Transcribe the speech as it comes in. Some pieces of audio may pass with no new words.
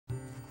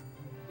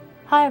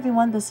Hi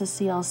everyone, this is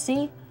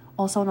CLC,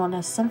 also known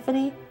as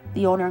Symphony,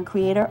 the owner and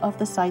creator of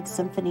the site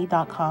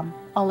symphony.com.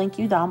 I'll link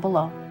you down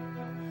below.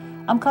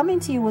 I'm coming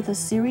to you with a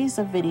series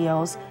of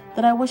videos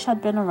that I wish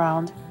had been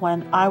around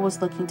when I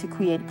was looking to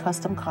create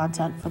custom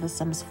content for The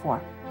Sims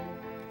 4.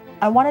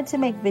 I wanted to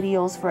make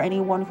videos for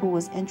anyone who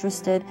was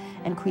interested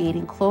in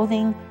creating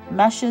clothing,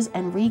 meshes,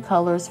 and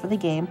recolors for the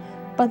game,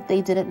 but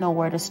they didn't know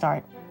where to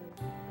start.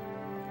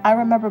 I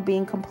remember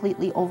being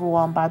completely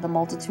overwhelmed by the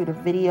multitude of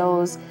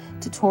videos,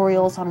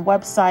 tutorials on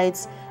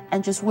websites,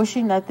 and just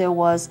wishing that there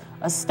was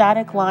a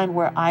static line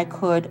where I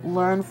could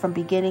learn from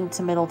beginning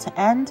to middle to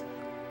end.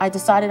 I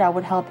decided I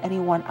would help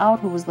anyone out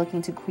who was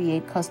looking to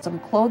create custom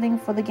clothing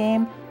for the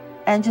game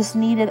and just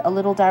needed a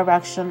little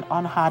direction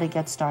on how to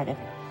get started.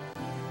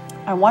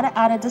 I want to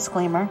add a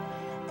disclaimer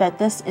that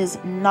this is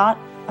not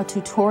a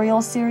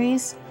tutorial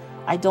series.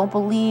 I don't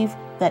believe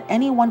that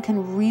anyone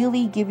can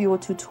really give you a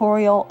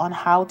tutorial on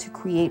how to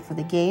create for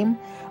the game.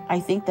 I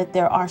think that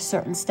there are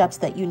certain steps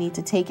that you need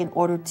to take in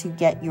order to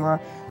get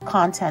your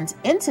content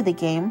into the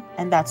game,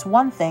 and that's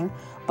one thing.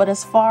 But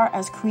as far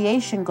as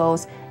creation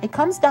goes, it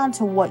comes down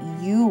to what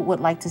you would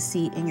like to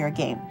see in your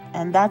game.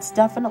 And that's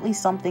definitely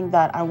something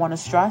that I want to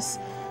stress.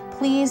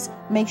 Please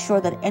make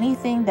sure that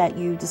anything that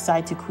you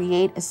decide to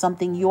create is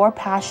something you're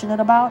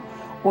passionate about,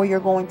 or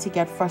you're going to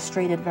get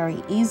frustrated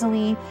very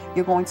easily,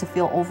 you're going to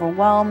feel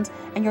overwhelmed,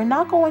 and you're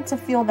not going to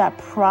feel that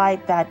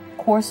pride that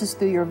courses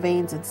through your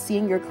veins at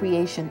seeing your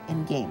creation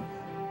in game.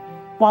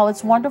 While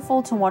it's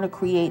wonderful to want to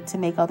create to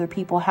make other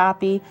people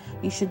happy,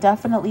 you should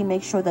definitely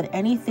make sure that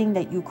anything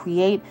that you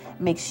create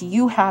makes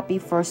you happy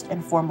first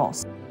and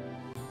foremost.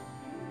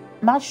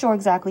 I'm not sure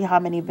exactly how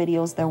many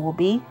videos there will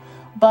be,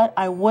 but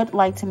I would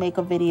like to make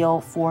a video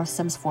for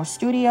Sims 4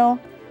 Studio,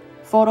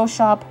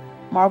 Photoshop,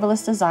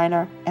 Marvelous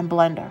Designer, and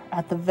Blender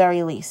at the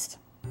very least.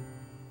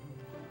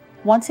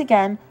 Once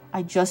again,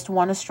 I just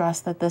want to stress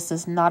that this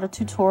is not a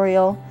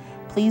tutorial.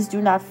 Please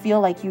do not feel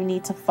like you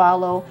need to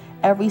follow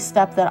every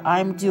step that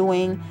I'm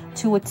doing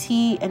to a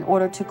T in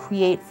order to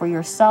create for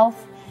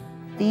yourself.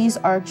 These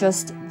are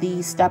just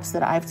the steps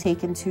that I've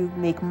taken to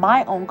make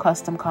my own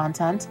custom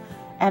content,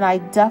 and I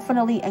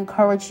definitely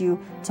encourage you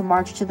to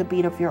march to the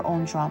beat of your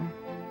own drum.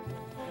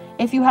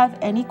 If you have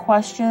any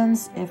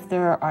questions, if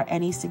there are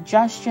any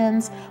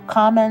suggestions,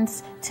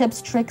 comments, tips,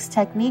 tricks,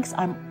 techniques,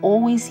 I'm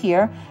always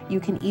here.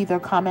 You can either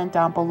comment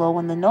down below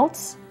in the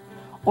notes,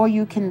 or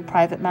you can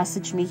private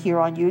message me here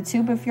on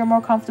YouTube if you're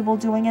more comfortable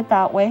doing it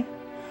that way.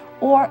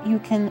 Or you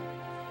can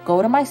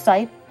go to my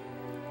site,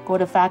 go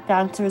to Fact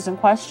Answers and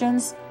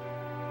Questions,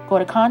 go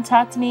to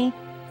Contact Me,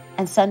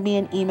 and send me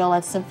an email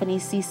at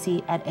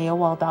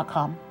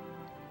symphonycc@aol.com.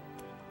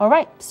 All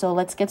right, so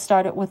let's get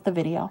started with the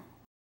video.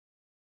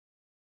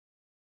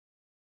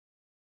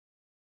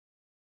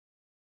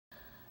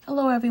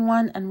 Hello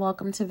everyone, and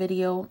welcome to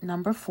video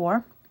number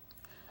 4.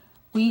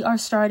 We are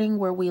starting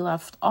where we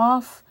left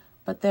off,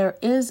 but there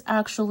is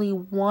actually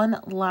one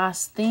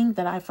last thing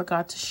that I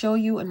forgot to show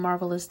you in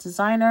Marvelous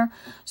Designer.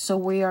 So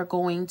we are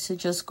going to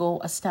just go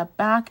a step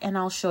back and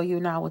I'll show you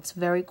now. It's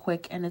very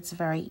quick and it's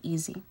very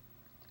easy.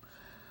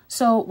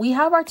 So we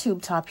have our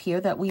tube top here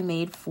that we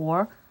made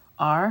for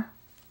our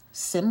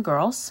Sim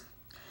girls.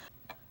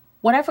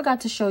 What I forgot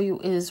to show you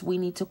is we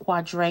need to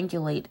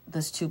quadrangulate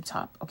this tube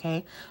top,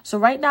 okay? So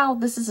right now,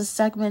 this is a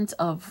segment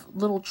of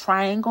little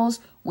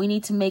triangles. We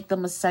need to make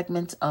them a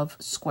segment of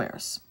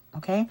squares,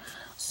 okay?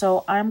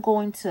 So I'm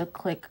going to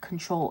click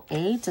Control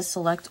A to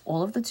select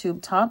all of the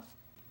tube top.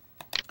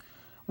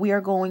 We are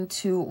going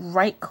to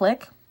right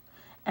click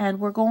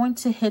and we're going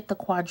to hit the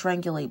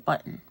quadrangulate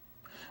button.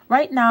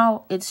 Right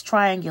now, it's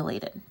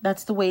triangulated.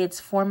 That's the way it's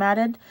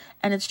formatted.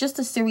 And it's just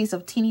a series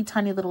of teeny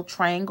tiny little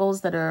triangles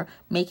that are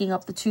making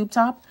up the tube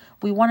top.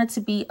 We want it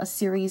to be a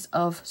series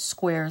of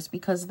squares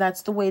because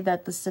that's the way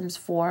that The Sims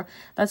 4,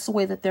 that's the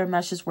way that their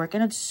meshes work.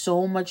 And it's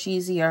so much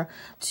easier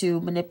to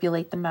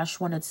manipulate the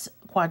mesh when it's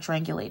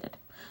quadrangulated.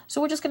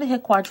 So we're just going to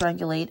hit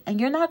quadrangulate, and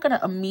you're not going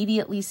to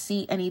immediately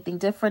see anything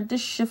different.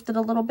 This shifted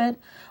a little bit,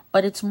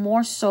 but it's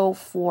more so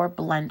for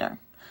Blender.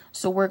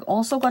 So we're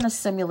also going to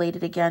simulate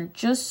it again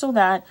just so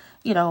that,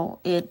 you know,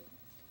 it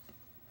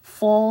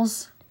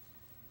falls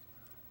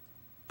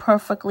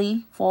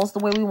perfectly, falls the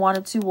way we want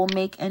it to. We'll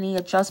make any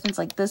adjustments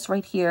like this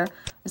right here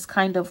is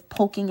kind of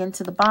poking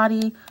into the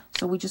body.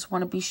 So we just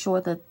want to be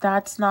sure that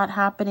that's not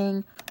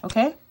happening.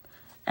 Okay.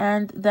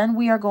 And then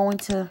we are going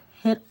to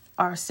hit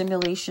our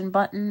simulation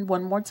button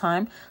one more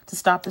time to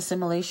stop the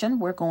simulation.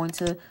 We're going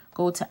to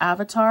go to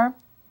Avatar,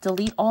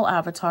 delete all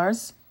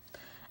avatars,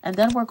 and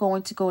then we're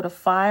going to go to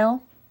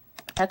File,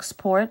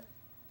 Export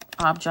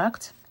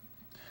Object,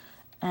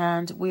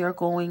 and we are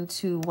going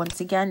to once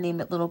again name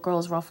it Little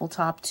Girls Ruffle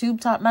Top Tube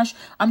Top Mesh.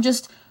 I'm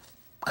just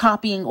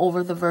copying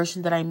over the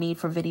version that I made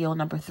for video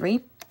number 3.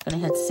 I'm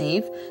going to hit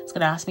save. It's going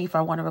to ask me if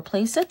I want to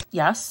replace it.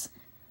 Yes.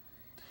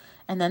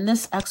 And then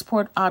this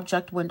export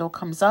object window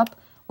comes up.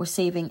 We're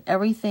saving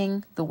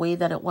everything the way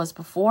that it was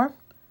before,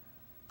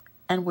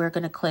 and we're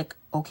going to click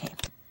OK.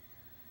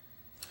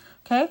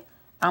 Okay.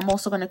 I'm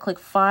also going to click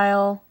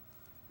File,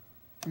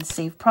 and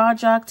save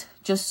project,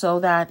 just so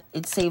that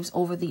it saves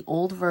over the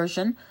old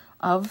version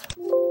of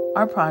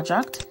our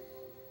project.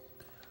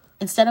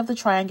 Instead of the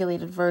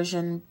triangulated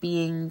version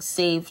being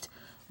saved,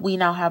 we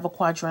now have a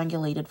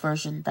quadrangulated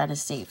version that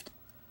is saved.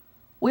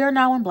 We are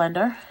now in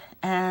Blender,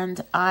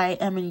 and I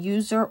am in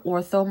user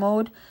ortho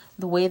mode.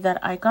 The way that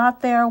I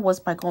got there was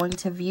by going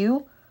to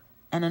view,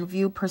 and in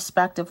view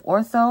perspective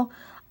ortho.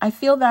 I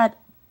feel that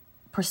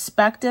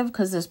perspective,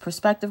 because there's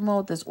perspective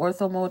mode, there's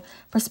ortho mode.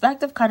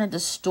 Perspective kind of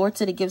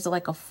distorts it. It gives it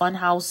like a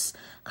funhouse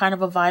kind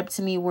of a vibe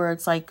to me, where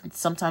it's like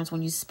sometimes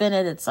when you spin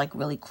it, it's like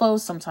really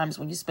close. Sometimes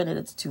when you spin it,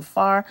 it's too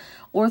far.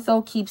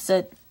 Ortho keeps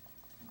it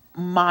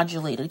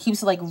modulated. It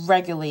keeps it like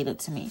regulated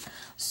to me.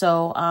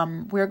 So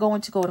we're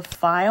going to go to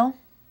File,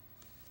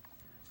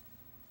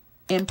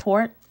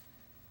 Import,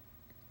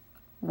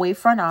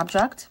 Wavefront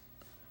Object,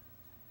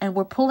 and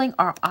we're pulling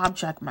our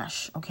object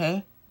mesh,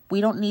 okay? We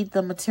don't need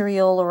the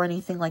material or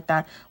anything like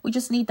that. We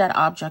just need that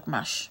object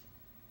mesh.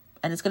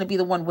 And it's going to be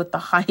the one with the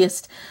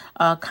highest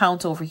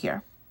count over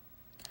here.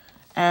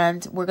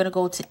 And we're going to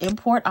go to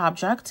Import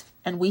Object,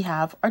 and we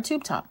have our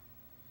tube top.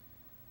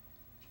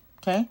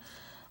 Okay?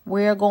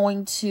 We're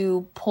going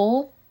to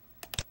pull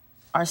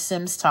our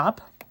Sims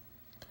top.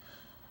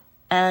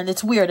 And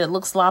it's weird. It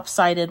looks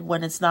lopsided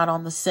when it's not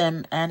on the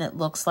sim, and it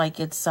looks like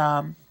it's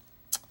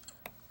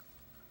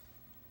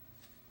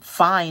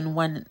fine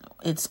when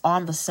it's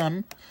on the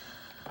sim.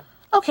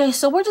 Okay,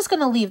 so we're just going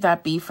to leave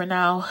that be for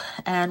now.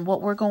 And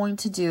what we're going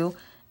to do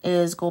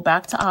is go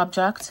back to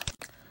Object,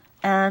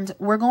 and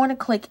we're going to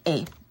click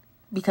A,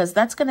 because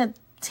that's going to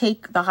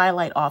take the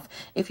highlight off.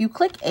 If you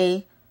click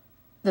A,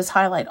 this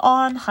highlight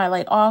on,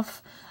 highlight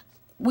off.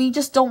 We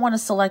just don't want to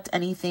select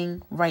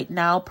anything right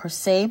now per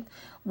se.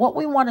 What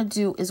we want to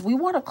do is we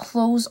want to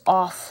close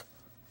off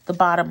the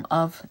bottom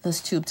of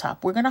this tube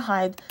top. We're going to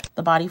hide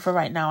the body for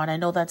right now, and I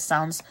know that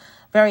sounds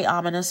very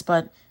ominous,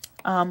 but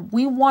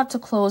we want to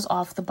close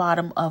off the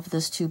bottom of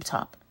this tube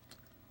top.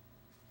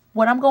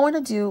 What I'm going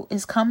to do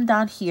is come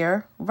down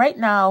here. Right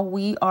now,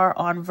 we are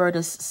on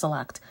vertex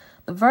select.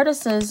 The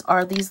vertices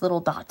are these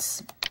little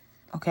dots,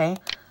 okay?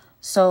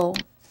 So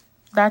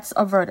that's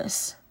a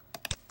vertex.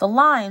 The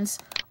lines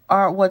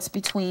are what's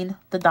between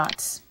the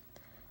dots.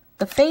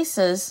 The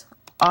faces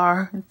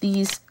are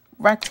these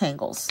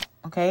rectangles,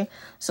 okay?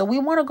 So we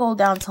want to go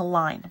down to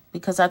line,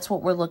 because that's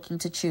what we're looking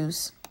to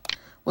choose.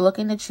 We're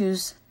looking to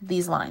choose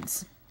these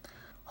lines.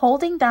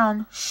 Holding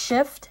down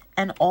Shift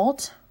and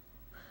Alt,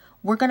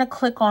 we're going to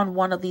click on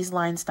one of these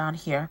lines down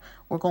here.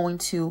 We're going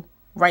to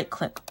right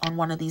click on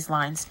one of these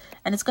lines,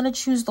 and it's going to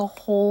choose the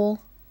whole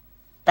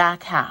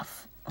back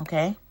half,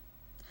 okay?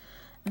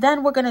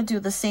 Then we're going to do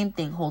the same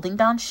thing. Holding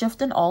down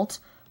Shift and Alt,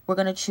 we're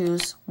going to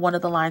choose one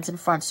of the lines in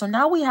front. So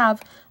now we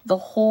have the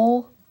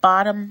whole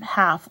bottom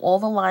half, all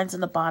the lines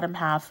in the bottom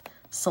half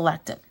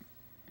selected,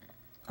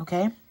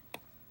 okay?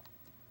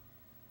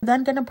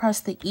 Then going to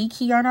press the E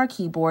key on our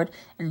keyboard,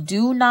 and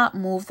do not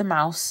move the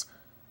mouse.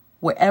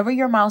 Wherever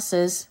your mouse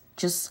is,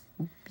 just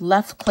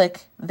left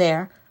click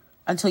there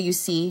until you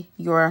see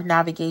your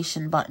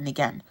navigation button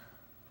again.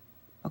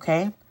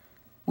 Okay.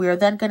 We are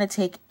then going to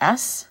take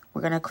S.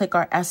 We're going to click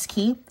our S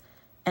key,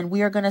 and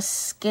we are going to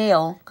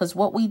scale, because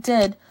what we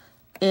did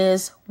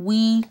is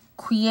we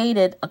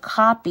created a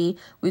copy.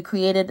 We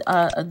created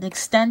an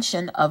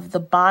extension of the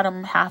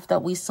bottom half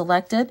that we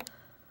selected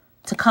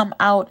to come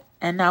out,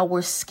 and now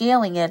we're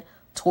scaling it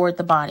toward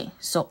the body.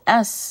 So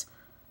S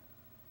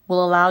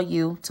will allow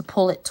you to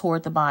pull it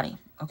toward the body,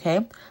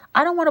 okay?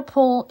 I don't want to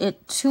pull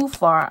it too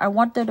far. I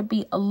want there to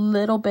be a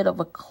little bit of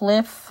a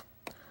cliff,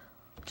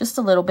 just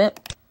a little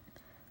bit.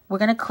 We're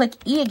going to click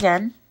E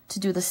again to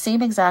do the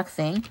same exact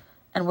thing,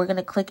 and we're going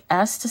to click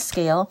S to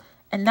scale,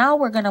 and now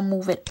we're going to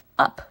move it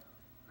up.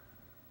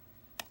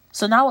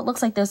 So now it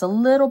looks like there's a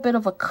little bit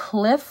of a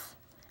cliff,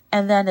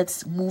 and then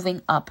it's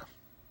moving up,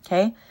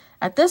 okay?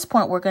 At this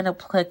point, we're going to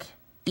click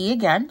E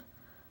again,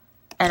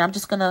 and I'm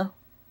just going to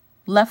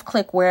left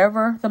click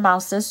wherever the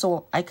mouse is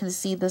so I can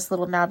see this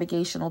little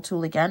navigational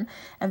tool again.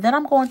 And then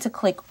I'm going to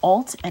click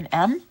Alt and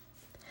M.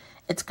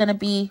 It's going to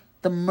be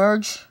the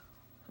merge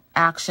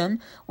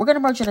action. We're going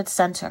to merge it at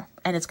center,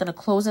 and it's going to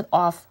close it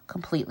off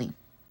completely.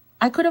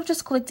 I could have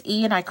just clicked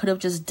E, and I could have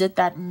just did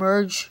that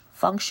merge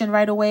function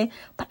right away,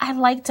 but I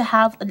like to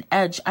have an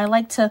edge. I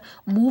like to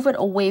move it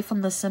away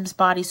from the Sim's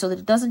body so that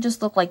it doesn't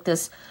just look like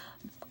this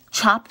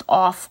chopped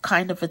off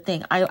kind of a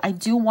thing. I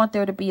do want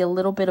there to be a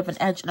little bit of an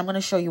edge, and I'm going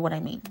to show you what I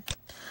mean.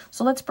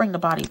 So let's bring the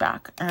body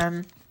back.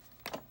 And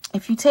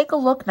if you take a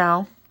look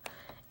now,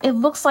 it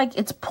looks like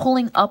it's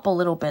pulling up a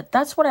little bit.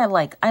 That's what I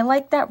like. I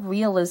like that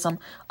realism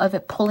of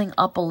it pulling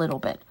up a little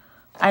bit.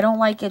 I don't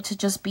like it to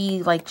just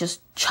be like just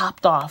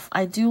chopped off.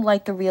 I do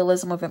like the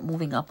realism of it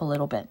moving up a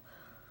little bit.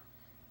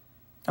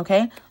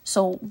 Okay,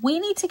 so we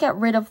need to get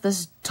rid of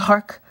this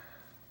dark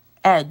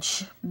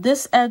edge.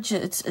 This edge,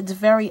 it's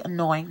very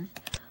annoying.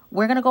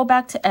 We're going to go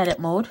back to edit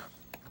mode.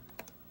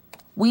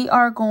 We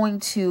are going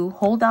to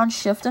hold down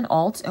Shift and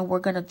Alt, and we're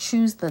going to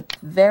choose the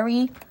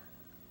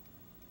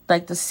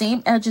the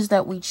same edges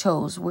that we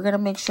chose. We're going to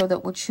make sure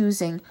that we're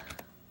choosing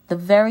the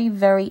very,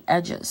 very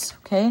edges,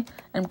 okay?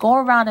 And go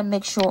around and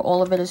make sure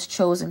all of it is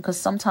chosen, because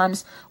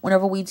sometimes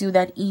whenever we do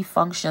that E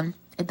function,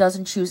 it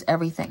doesn't choose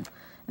everything.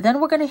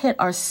 Then we're going to hit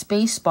our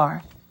space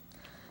bar,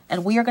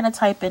 and we are going to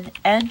type in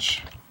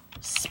edge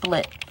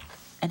split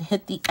and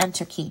hit the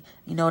enter key.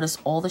 You notice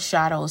all the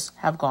shadows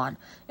have gone.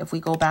 If we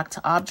go back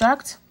to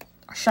object,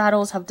 our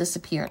shadows have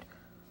disappeared.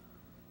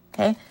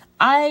 Okay,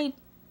 I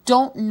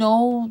don't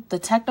know the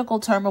technical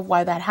term of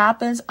why that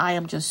happens. I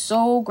am just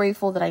so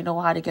grateful that I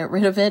know how to get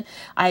rid of it.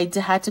 I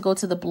had to go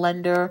to the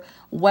Blender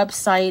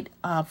website,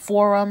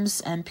 forums,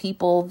 and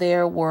people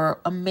there were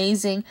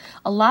amazing.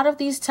 A lot of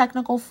these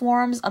technical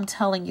forums, I'm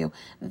telling you,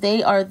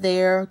 they are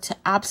there to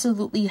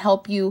absolutely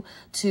help you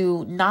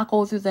to not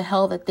go through the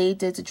hell that they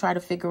did to try to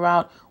figure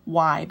out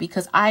why,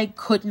 because I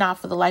could not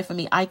for the life of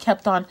me. I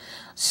kept on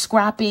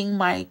scrapping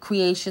my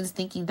creations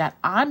thinking that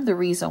I'm the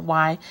reason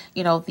why,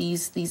 you know,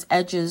 these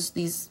edges,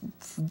 these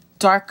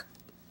dark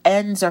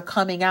ends are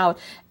coming out,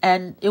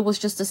 and it was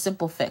just a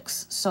simple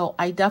fix. So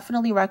I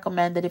definitely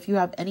recommend that if you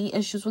have any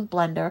issues with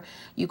Blender,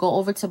 you go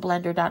over to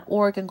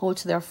blender.org and go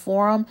to their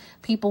forum.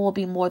 People will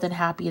be more than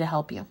happy to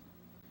help you.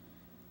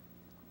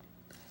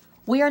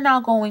 We are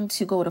now going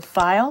to go to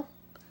File.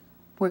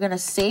 We're going to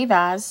save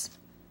as.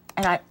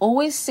 And I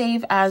always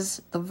save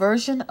as the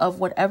version of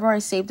whatever I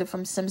saved it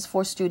from Sims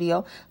 4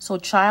 Studio. So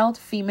child,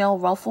 female,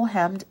 ruffle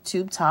hemmed,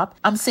 tube top.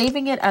 I'm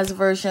saving it as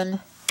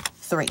version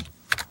 3.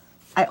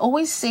 I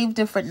always save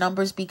different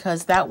numbers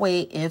because that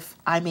way if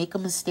I make a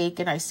mistake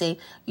and I say,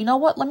 you know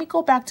what, let me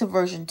go back to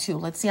version 2.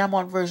 Let's see, I'm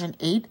on version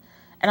 8.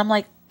 And I'm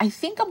like, I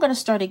think I'm going to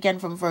start again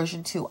from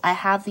version 2. I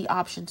have the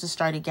option to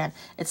start again.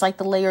 It's like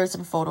the layers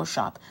in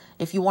Photoshop.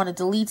 If you want to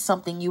delete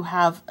something, you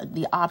have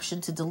the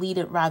option to delete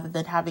it rather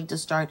than having to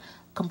start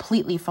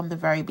completely from the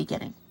very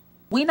beginning.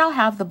 We now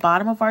have the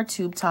bottom of our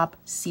tube top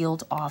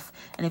sealed off.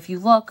 And if you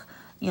look,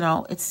 you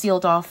know, it's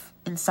sealed off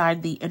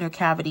inside the inner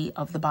cavity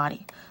of the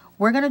body.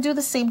 We're going to do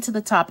the same to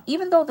the top.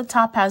 Even though the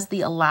top has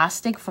the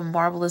elastic from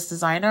Marvelous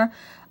Designer,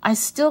 I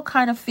still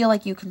kind of feel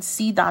like you can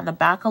see down the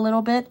back a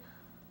little bit.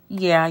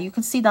 Yeah, you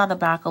can see down the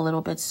back a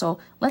little bit. So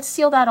let's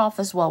seal that off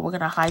as well. We're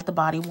going to hide the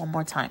body one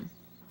more time.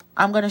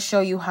 I'm going to show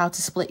you how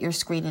to split your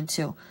screen in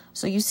two.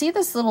 So you see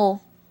this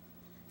little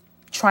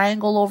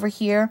triangle over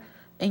here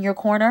in your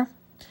corner?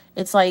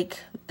 It's like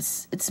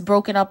it's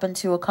broken up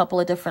into a couple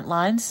of different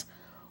lines.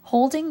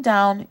 Holding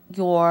down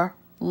your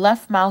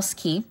left mouse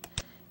key,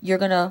 you're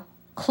going to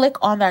click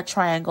on that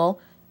triangle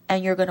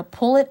and you're going to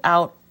pull it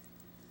out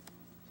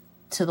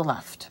to the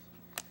left.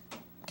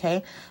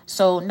 Okay,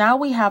 so now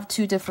we have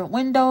two different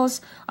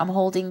windows. I'm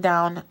holding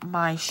down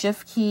my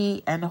shift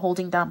key and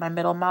holding down my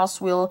middle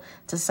mouse wheel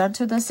to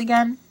center this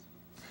again.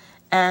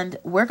 And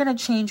we're going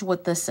to change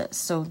what this is.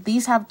 So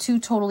these have two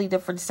totally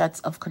different sets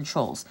of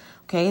controls.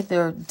 Okay,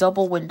 they're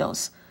double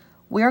windows.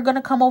 We're going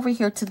to come over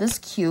here to this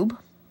cube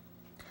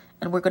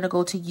and we're going to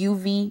go to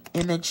UV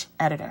image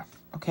editor.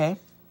 Okay,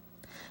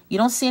 you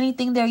don't see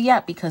anything there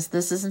yet because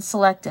this isn't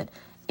selected.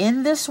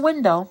 In this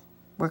window,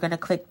 we're going to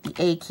click the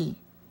A key.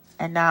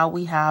 And now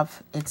we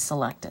have it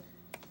selected.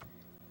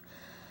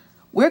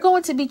 We're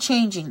going to be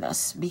changing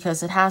this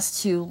because it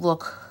has to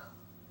look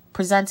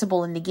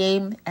presentable in the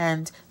game.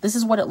 And this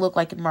is what it looked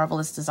like in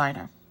Marvelous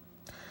Designer.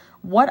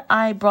 What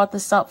I brought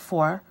this up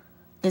for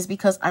is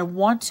because I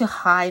want to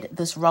hide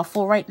this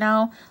ruffle right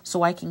now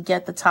so I can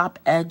get the top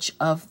edge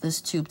of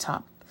this tube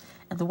top.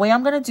 And the way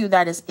I'm going to do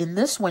that is in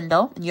this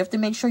window, and you have to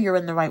make sure you're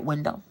in the right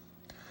window.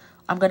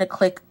 I'm going to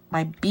click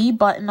my B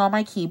button on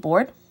my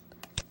keyboard.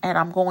 And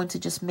I'm going to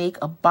just make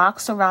a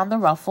box around the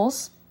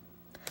ruffles.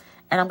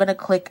 And I'm going to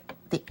click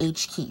the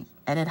H key.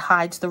 And it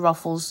hides the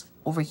ruffles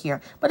over here.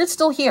 But it's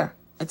still here.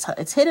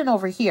 It's hidden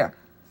over here.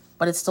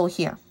 But it's still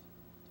here.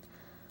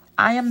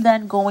 I am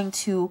then going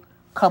to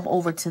come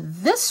over to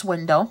this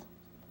window.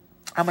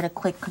 I'm going to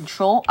click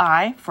Control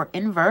I for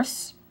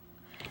inverse.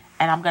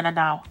 And I'm going to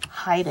now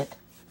hide it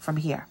from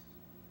here.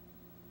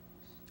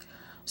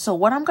 So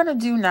what I'm going to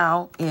do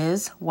now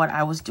is what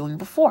I was doing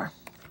before.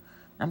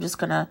 I'm just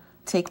going to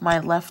take my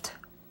left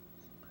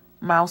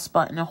mouse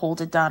button and hold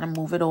it down and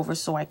move it over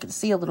so I can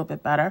see a little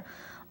bit better.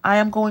 I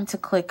am going to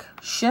click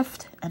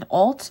Shift and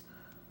Alt,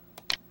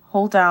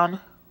 hold down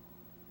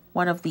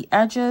one of the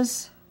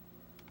edges.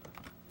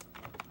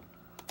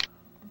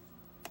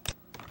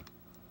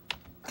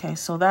 Okay,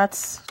 so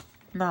that's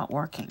not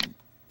working.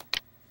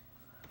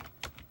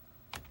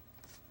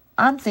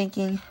 I'm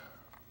thinking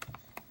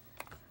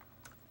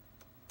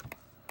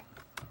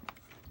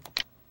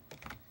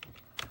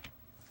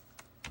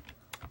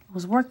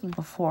was working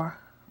before.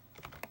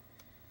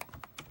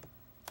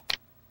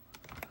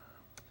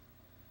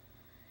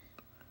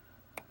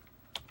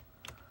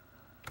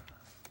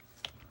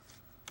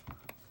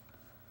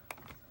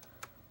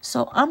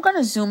 So I'm going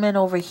to zoom in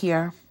over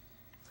here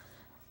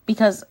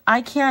because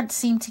I can't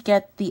seem to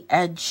get the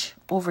edge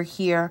over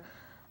here.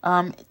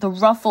 The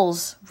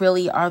ruffles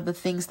really are the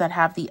things that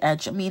have the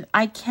edge. I mean,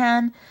 I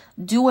can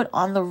do it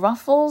on the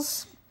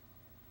ruffles.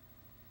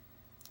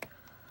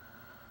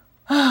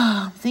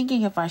 I'm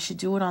thinking if I should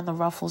do it on the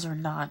ruffles or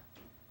not.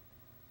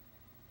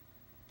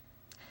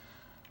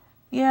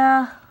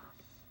 Yeah,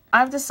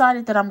 I've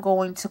decided that I'm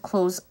going to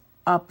close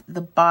up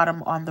the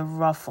bottom on the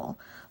ruffle.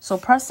 So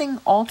pressing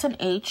Alt and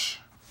H,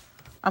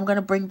 I'm going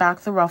to bring back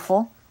the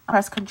ruffle.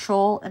 Press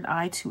Control and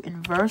I to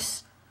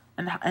inverse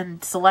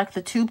and select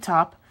the tube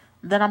top.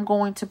 Then I'm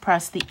going to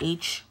press the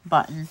H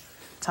button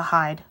to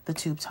hide the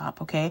tube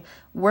top, okay?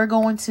 We're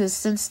going to,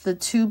 since the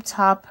tube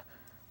top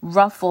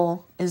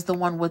ruffle is the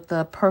one with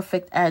the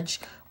perfect edge,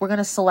 we're going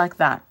to select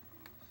that.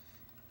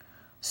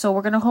 So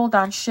we're going to hold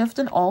down Shift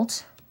and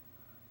Alt,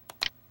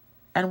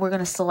 and we're going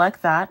to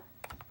select that,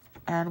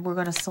 and we're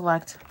going to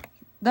select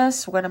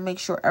this. We're going to make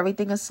sure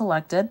everything is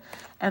selected,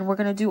 and we're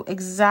going to do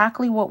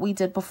exactly what we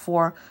did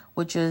before,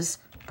 which is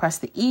press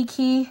the E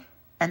key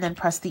and then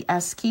press the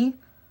S key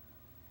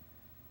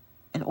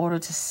in order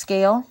to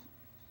scale.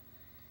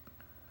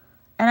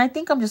 And I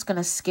think I'm just going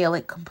to scale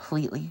it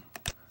completely.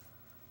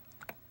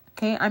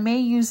 Okay, I may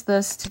use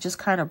this to just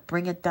kind of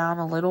bring it down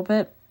a little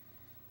bit.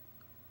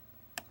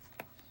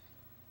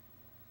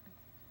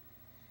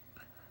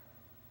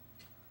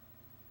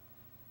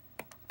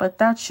 But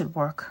that should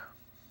work.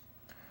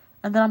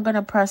 And then I'm going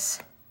to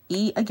press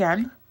E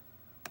again.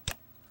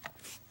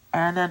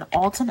 And then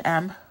Alt and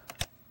M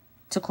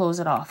to close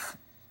it off.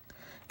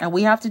 And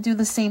we have to do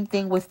the same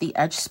thing with the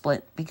edge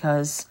split,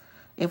 because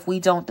if we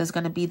don't, there's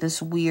going to be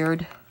this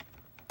weird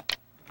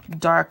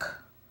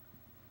dark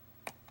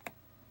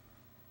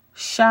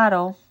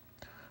shadow.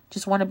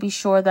 Just want to be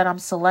sure that I'm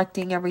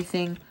selecting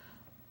everything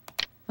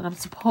that I'm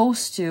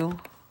supposed to.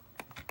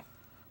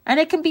 And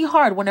it can be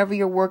hard whenever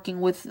you're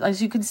working with,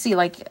 as you can see,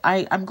 like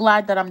I'm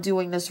glad that I'm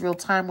doing this real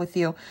time with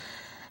you.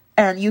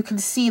 And you can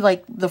see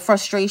like the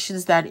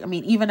frustrations that, I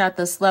mean, even at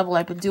this level,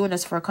 I've been doing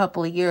this for a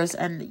couple of years,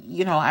 and,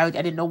 you know, I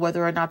didn't know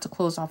whether or not to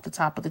close off the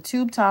top of the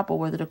tube top or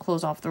whether to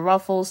close off the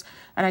ruffles,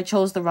 and I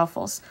chose the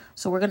ruffles.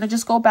 So we're going to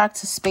just go back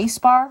to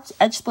spacebar.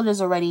 Edge split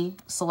is already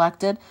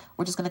selected.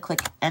 We're just going to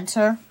click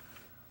enter.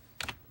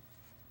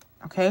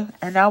 Okay,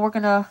 and now we're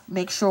going to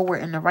make sure we're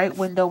in the right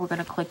window. We're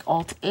going to click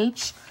Alt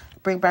H,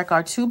 bring back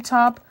our tube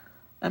top,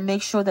 and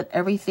make sure that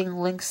everything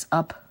links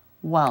up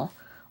well.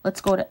 Let's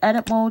go to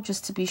edit mode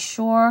just to be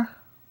sure.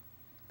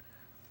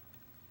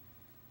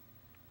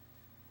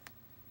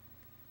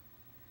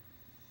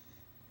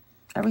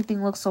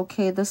 Everything looks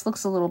okay. This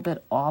looks a little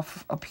bit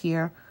off up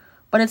here,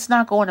 but it's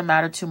not going to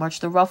matter too much.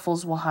 The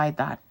ruffles will hide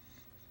that.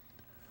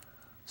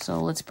 So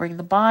let's bring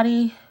the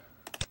body.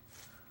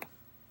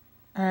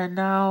 And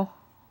now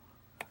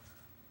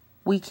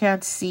we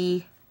can't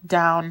see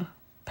down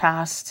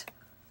past.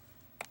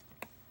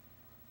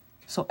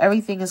 So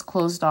everything is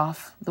closed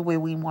off the way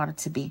we want it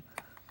to be.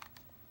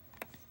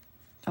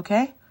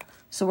 Okay,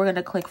 so we're going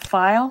to click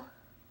File,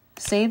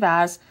 Save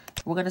As.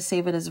 We're going to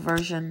save it as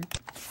version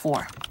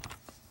 4.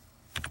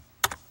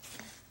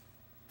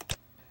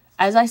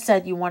 As I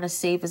said, you want to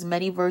save as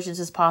many versions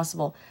as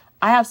possible.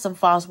 I have some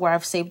files where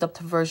I've saved up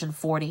to version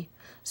 40.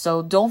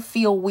 So don't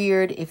feel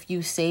weird if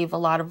you save a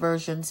lot of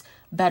versions.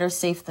 Better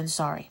safe than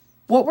sorry.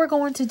 What we're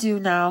going to do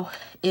now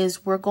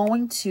is we're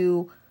going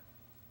to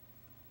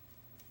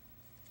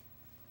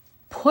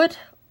put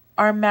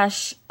our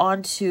mesh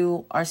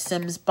onto our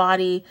Sims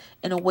body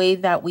in a way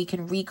that we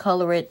can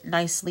recolor it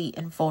nicely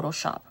in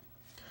Photoshop.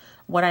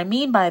 What I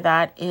mean by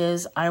that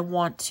is I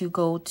want to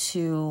go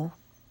to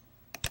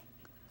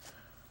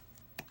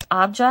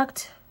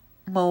Object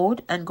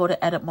Mode and go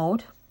to Edit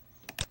Mode.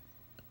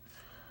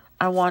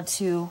 I want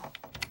to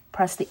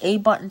press the A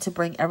button to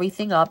bring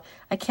everything up.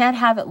 I can't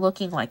have it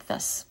looking like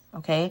this,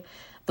 okay?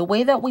 The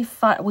way that we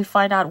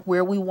find out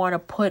where we want to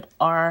put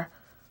our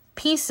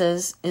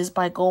pieces is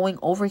by going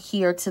over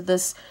here to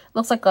this,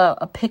 looks like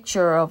a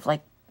picture of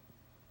like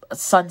a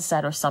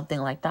sunset or something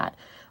like that.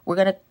 We're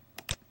going to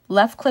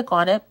left click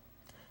on it,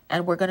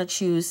 and we're going to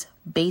choose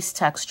base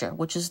texture,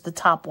 which is the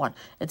top one.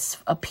 It's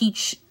a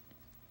peach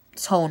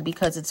tone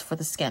because it's for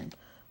the skin.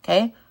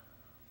 Okay,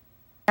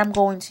 I'm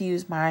going to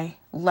use my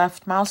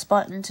left mouse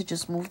button to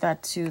just move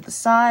that to the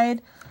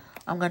side.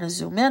 I'm going to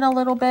zoom in a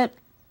little bit.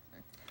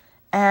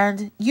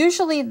 And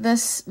usually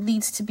this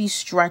needs to be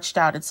stretched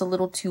out. It's a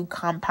little too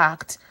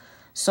compact.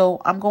 So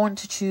I'm going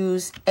to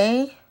choose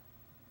A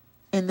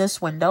in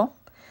this window.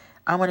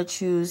 I'm going to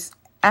choose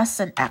S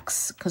and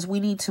X because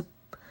we need to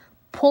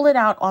pull it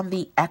out on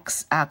the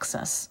X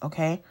axis,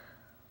 okay?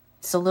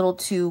 It's a little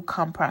too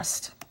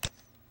compressed.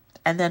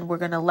 And then we're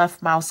going to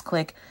left mouse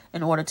click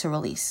in order to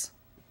release.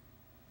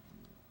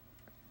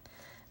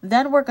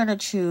 Then we're going to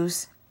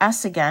choose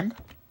S again,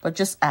 but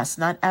just S,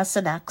 not S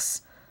and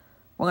X.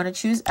 We're going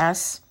to choose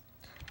S,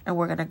 and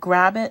we're going to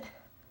grab it.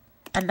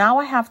 And now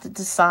I have to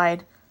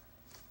decide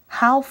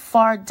how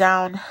far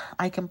down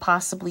I can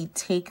possibly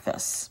take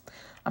this.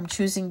 I'm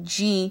choosing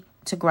G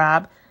to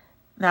grab.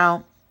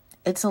 Now,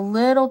 it's a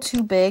little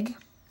too big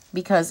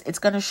because it's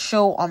going to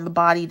show on the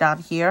body down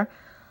here.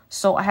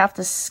 So I have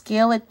to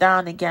scale it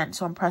down again.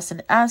 So I'm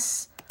pressing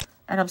S,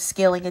 and I'm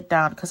scaling it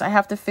down because I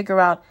have to figure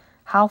out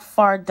how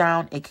far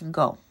down it can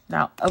go.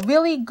 Now, a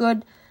really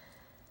good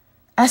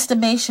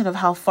estimation of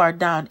how far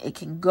down it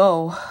can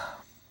go,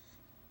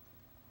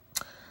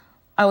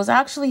 I was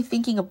actually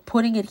thinking of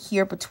putting it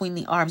here between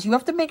the arms. You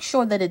have to make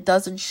sure that it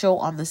doesn't show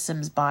on the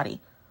Sim's body.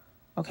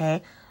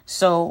 Okay,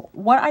 so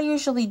what I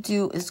usually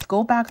do is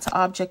go back to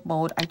object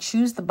mode. I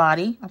choose the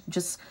body. I'm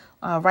just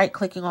right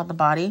clicking on the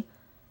body,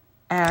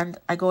 and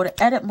I go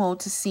to edit mode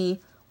to see,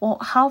 well,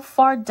 how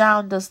far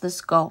down does this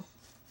go?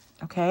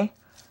 Okay,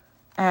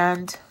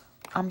 and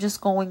I'm just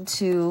going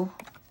to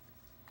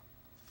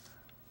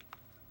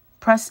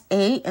press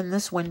A in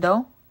this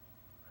window,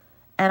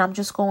 and I'm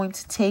just going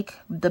to take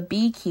the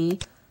B key,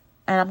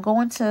 and I'm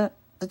going to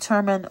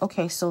determine,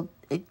 okay, so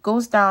it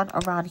goes down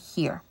around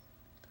here.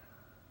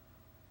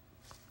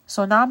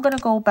 So now I'm going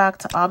to go back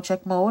to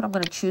object mode. I'm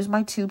going to choose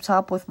my tube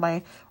top with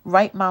my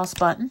right mouse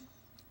button,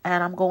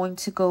 and I'm going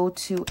to go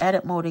to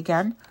edit mode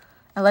again.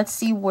 And let's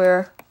see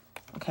where,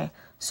 okay,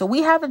 so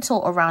we have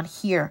until around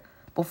here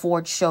before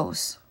it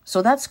shows.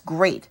 So that's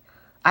great.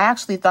 I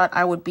actually thought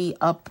I would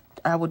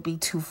be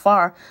too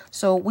far.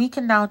 So we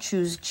can now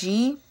choose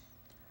G,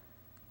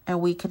 and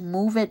we can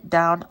move it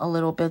down a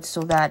little bit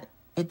so that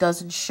it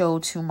doesn't show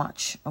too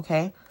much,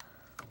 okay?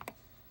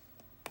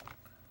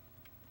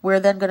 We're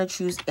then going to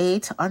choose A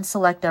to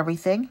unselect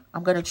everything.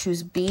 I'm going to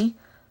choose B,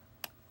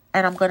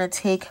 and I'm going to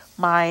take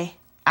my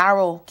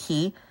arrow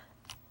key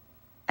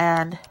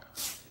and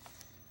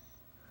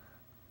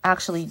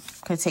actually I'm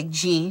going to take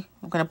G.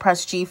 I'm going to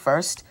press G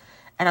first,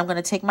 and I'm going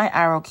to take my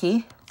arrow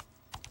key,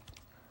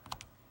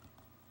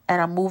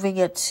 and I'm moving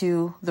it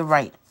to the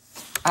right.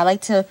 I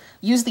like to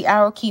use the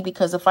arrow key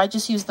because if I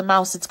just use the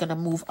mouse, it's going to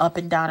move up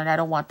and down, and I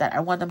don't want that. I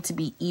want them to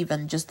be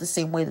even, just the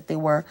same way that they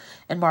were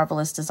in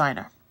Marvelous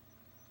Designer.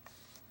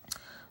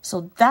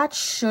 So that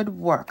should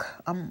work.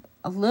 I'm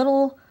a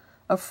little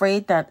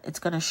afraid that it's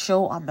going to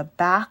show on the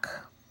back.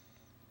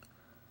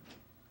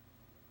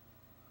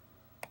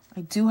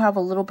 I do have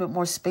a little bit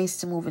more space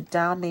to move it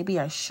down. Maybe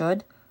I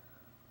should.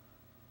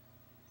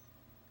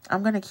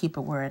 I'm going to keep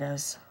it where it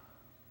is.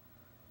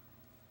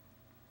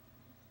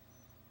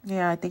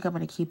 Yeah, I think I'm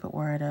going to keep it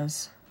where it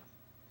is.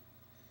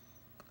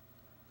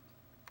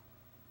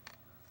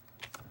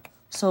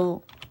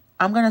 So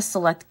I'm going to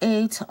select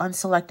A to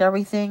unselect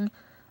everything.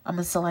 I'm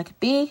going to select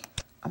B.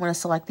 I'm going to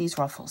select these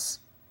ruffles.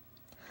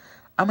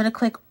 I'm going to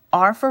click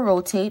R for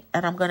rotate,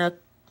 and I'm going to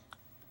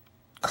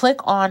click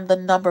on the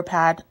number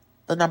pad,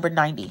 the number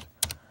 90.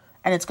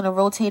 And it's going to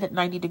rotate at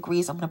 90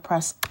 degrees. I'm going to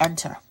press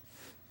enter.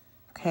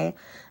 Okay.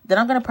 Then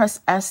I'm going to press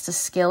S to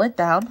scale it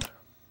down.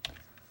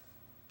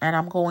 And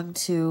I'm going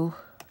to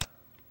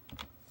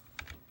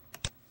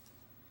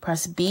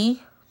press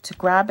B to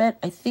grab it.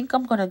 I think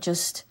I'm going to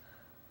just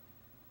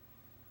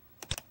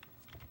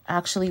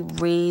actually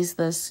raise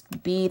this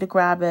B to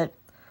grab it,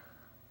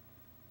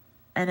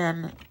 and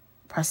then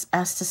press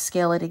S to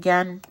scale it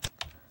again.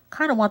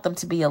 Kind of want them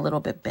to be a little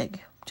bit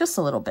big, just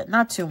a little bit,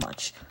 not too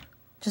much.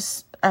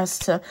 Just S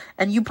to,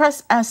 and you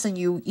press S and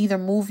you either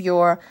move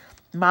your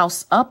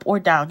mouse up or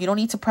down. You don't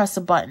need to press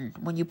a button.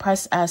 When you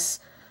press S,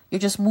 you're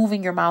just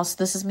moving your mouse.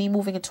 This is me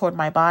moving it toward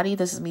my body.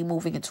 This is me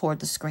moving it toward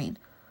the screen.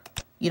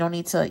 You don't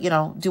need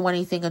to, do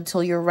anything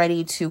until you're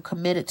ready to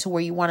commit it to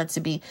where you want it to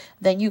be.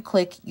 Then you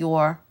click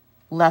your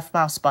left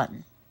mouse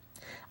button.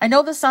 I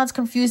know this sounds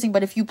confusing,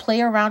 but if you play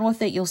around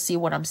with it, you'll see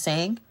what I'm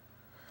saying.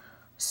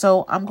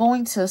 So I'm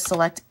going to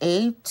select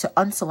A to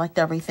unselect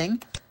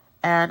everything,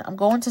 and I'm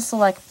going to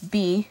select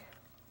B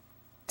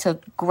to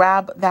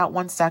grab that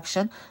one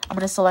section. I'm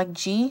going to select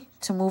G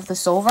to move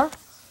this over,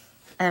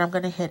 and I'm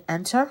going to hit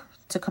enter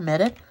to commit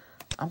it.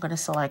 I'm going to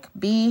select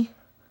B,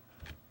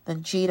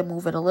 then G to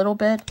move it a little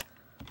bit,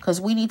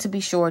 because we need to be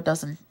sure it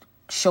doesn't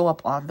show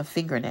up on the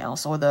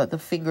fingernails or the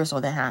fingers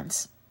or the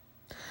hands.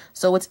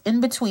 So it's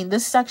in between.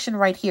 This section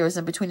right here is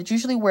in between. It's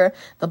usually where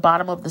the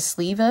bottom of the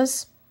sleeve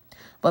is.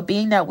 But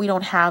being that we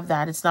don't have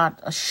that, it's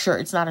not a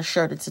shirt. It's not a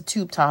shirt. It's a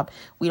tube top.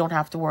 We don't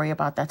have to worry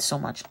about that so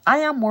much. I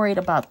am worried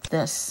about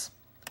this.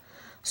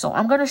 So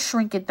I'm going to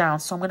shrink it down.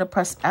 So I'm going to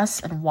press S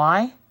and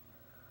Y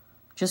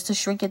just to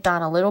shrink it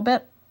down a little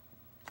bit.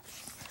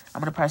 I'm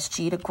going to press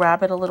G to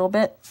grab it a little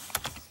bit.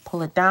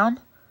 Pull it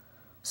down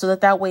so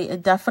that way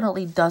it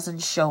definitely doesn't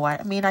show.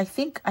 I mean, I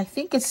think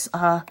it's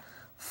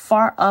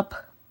far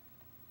up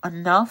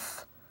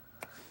enough.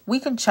 We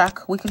can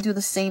check. We can do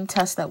the same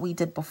test that we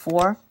did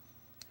before,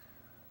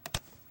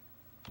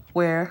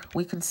 where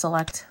we can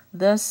select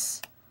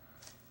this,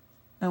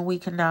 and we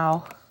can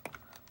now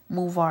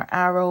move our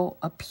arrow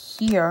up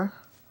here,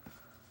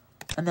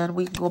 and then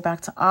we can go back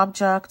to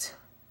object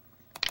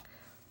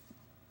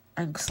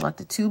and select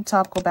the tube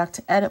top, go back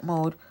to edit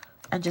mode,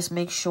 and just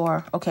make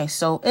sure, okay,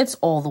 so it's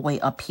all the way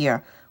up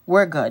here.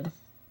 We're good.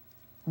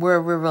 We're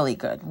really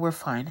good. We're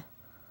fine.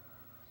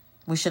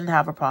 We shouldn't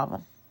have a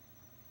problem.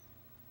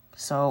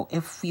 So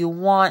if you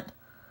want,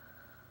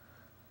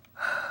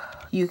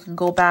 you can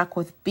go back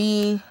with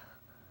B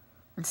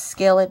and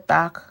scale it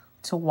back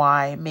to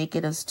Y, make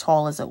it as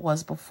tall as it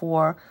was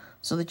before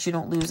so that you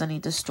don't lose any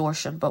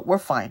distortion, but we're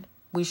fine.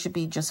 We should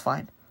be just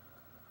fine.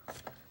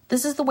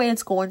 This is the way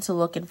it's going to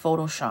look in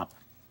Photoshop.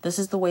 This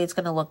is the way it's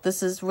going to look.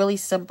 This is really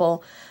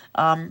simple.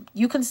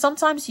 You can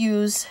sometimes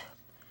use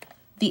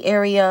the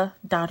area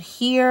down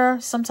here.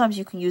 Sometimes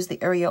you can use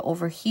the area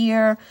over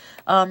here.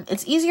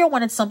 It's easier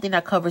when it's something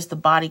that covers the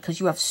body because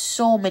you have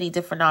so many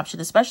different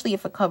options, especially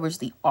if it covers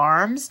the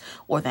arms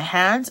or the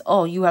hands.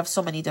 Oh, you have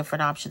so many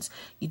different options.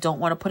 You don't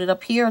want to put it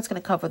up here. It's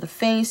going to cover the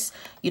face.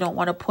 You don't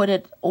want to put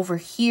it over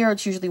here.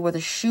 It's usually where the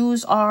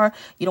shoes are.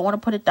 You don't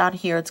want to put it down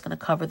here. It's going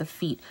to cover the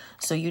feet.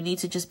 So you need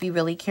to just be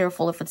really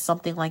careful. If it's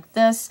something like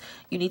this,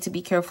 you need to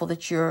be careful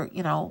that you're,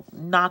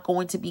 not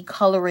going to be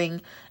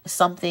coloring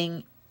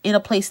something in a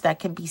place that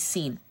can be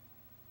seen.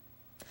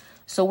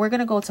 So we're going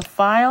to go to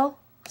File,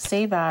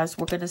 Save As.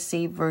 We're going to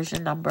save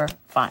version number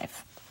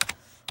 5.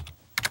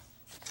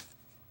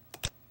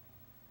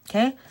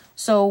 Okay,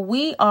 so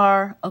we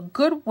are a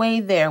good way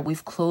there.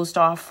 We've closed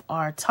off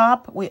our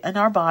top and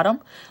our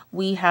bottom.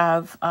 We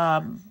have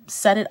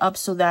set it up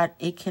so that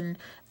it can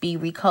be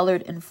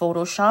recolored in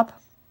Photoshop.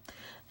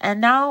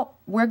 And now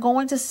we're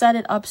going to set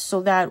it up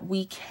so that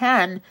we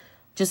can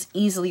just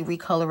easily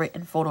recolor it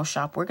in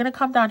Photoshop. We're going to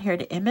come down here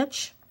to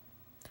Image.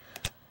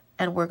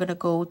 And we're going to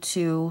go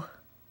to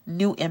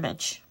New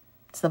Image.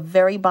 It's the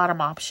very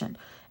bottom option.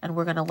 And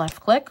we're going to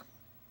left click.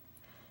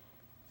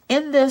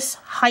 In this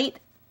height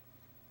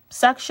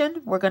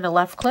section, we're going to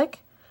left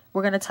click.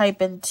 We're going to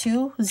type in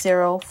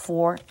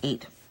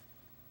 2048.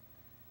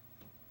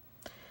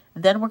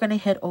 Then we're going to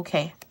hit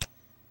OK.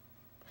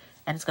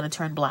 And it's going to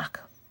turn black.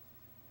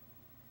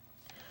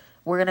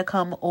 We're going to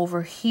come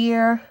over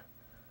here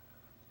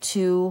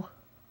to,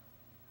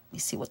 let me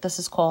see what this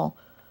is called.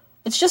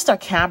 It's just our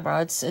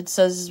camera. It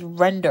says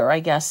render, I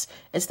guess.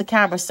 It's the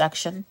camera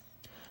section.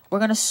 We're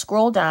going to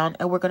scroll down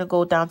and we're going to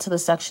go down to the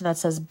section that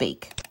says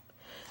bake.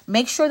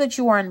 Make sure that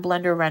you are in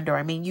Blender Render.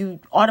 I mean, you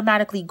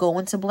automatically go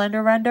into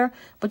Blender Render,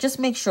 but just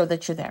make sure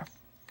that you're there.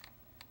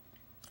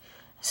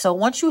 So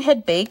once you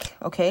hit bake,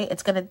 okay,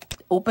 it's going to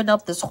open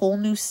up this whole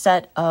new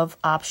set of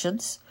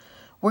options.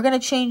 We're going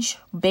to change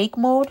bake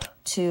mode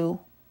to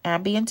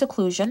ambient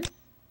occlusion.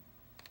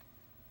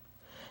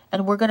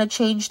 And we're going to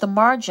change the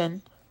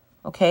margin,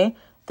 okay,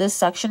 this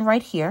section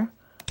right here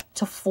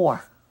to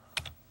 4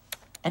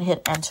 and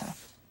hit enter.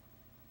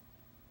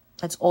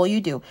 That's all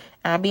you do.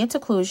 Ambient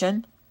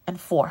occlusion and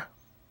 4.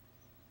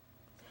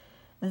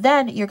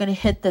 Then you're going to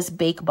hit this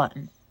bake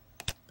button.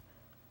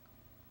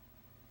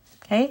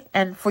 Okay,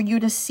 and for you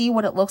to see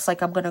what it looks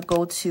like, I'm going to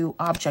go to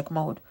object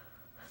mode.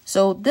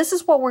 So this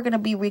is what we're going to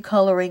be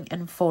recoloring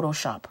in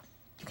Photoshop.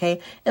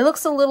 Okay, it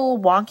looks a little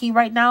wonky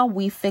right now.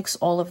 We fix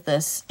all of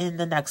this in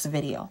the next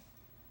video.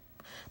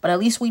 But at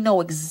least we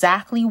know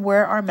exactly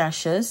where our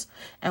mesh is,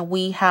 and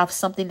we have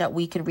something that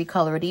we can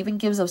recolor. It even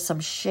gives us some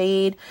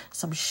shade,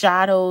 some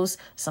shadows,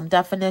 some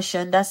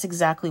definition. That's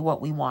exactly what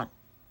we want.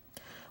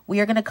 We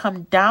are going to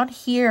come down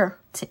here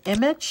to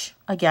Image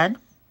again.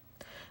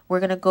 We're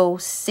going to go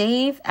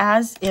Save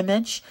as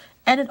Image,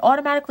 and it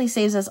automatically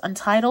saves as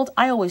Untitled.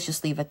 I always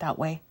just leave it that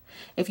way.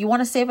 If you want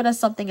to save it as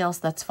something else,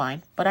 that's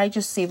fine. But I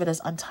just save it as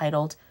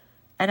Untitled,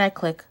 and I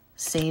click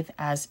Save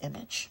as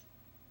Image.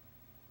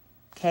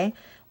 Okay.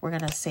 We're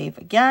going to save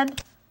again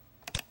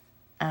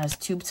as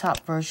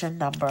TubeTop version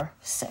number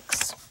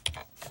 6.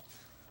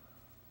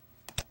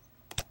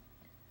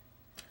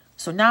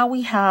 So now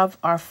we have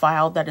our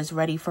file that is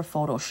ready for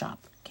Photoshop.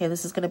 Okay,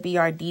 this is going to be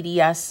our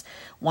DDS.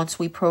 Once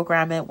we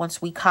program it,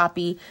 once we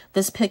copy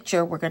this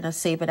picture, we're going to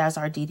save it as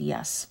our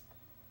DDS.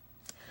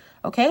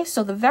 Okay,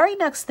 so the very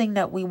next thing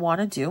that we want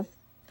to do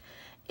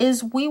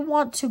is we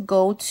want to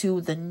go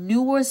to the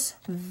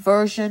newest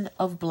version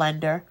of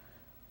Blender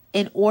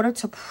in order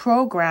to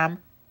program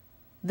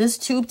this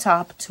tube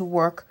top to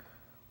work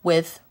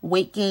with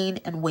weight gain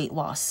and weight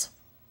loss.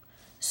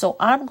 So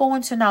I'm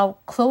going to now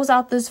close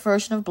out this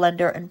version of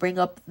Blender and bring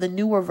up the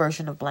newer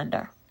version of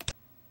Blender.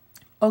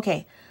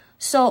 Okay,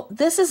 so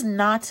this is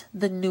not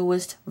the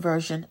newest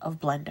version of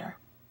Blender.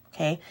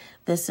 Okay,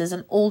 this is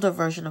an older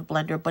version of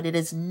Blender, but it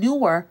is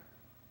newer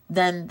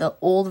than the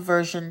old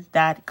version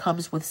that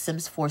comes with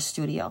Sims 4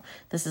 Studio.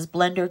 This is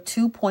Blender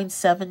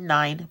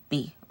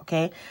 2.79b.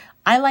 Okay,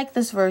 I like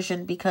this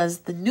version because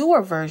the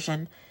newer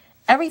version,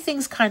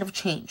 everything's kind of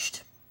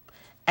changed,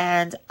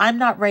 and I'm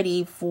not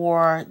ready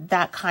for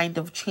that kind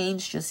of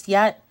change just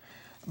yet,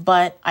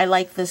 but I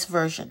like this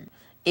version.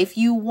 If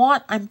you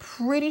want, I'm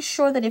pretty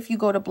sure that if you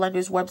go to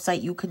Blender's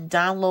website, you can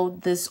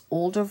download this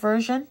older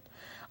version.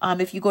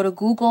 If you go to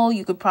Google,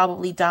 you could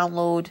probably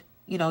download,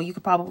 you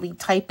could probably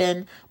type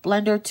in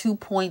Blender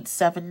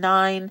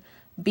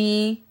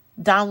 2.79b,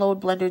 download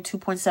Blender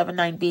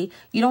 2.79b.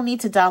 You don't need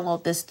to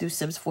download this through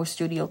Sims 4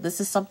 Studio. This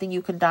is something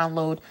you can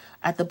download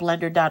at the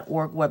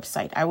blender.org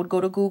website. I would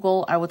go to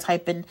Google, I would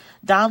type in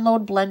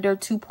download Blender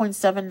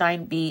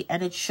 2.79b,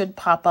 and it should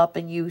pop up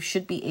and you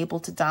should be able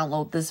to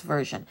download this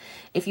version.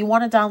 If you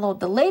want to download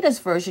the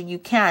latest version, you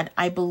can.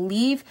 I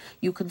believe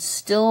you can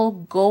still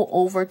go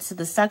over to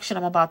the section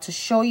I'm about to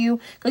show you,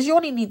 because you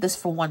only need this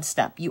for one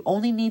step. You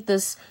only need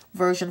this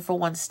version for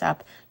one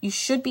step. You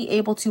should be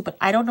able to, but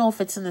I don't know if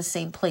it's in the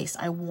same place.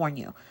 I warn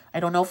you. I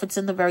don't know if it's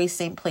in the very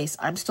same place.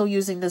 I'm still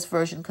using this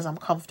version because I'm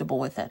comfortable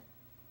with it.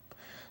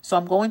 So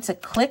I'm going to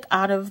click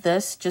out of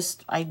this.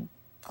 I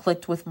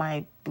clicked with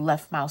my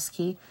left mouse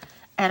key,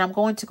 and I'm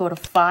going to go to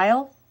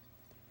File,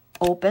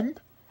 Open.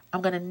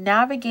 I'm going to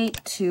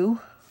navigate to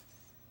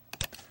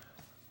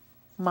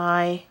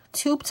my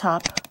tube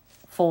top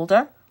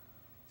folder.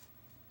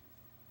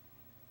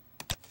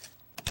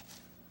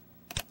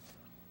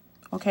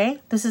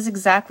 Okay, this is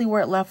exactly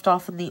where it left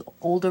off in the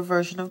older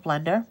version of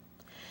Blender.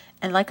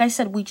 And like I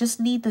said, we just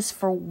need this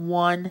for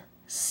one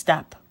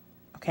step.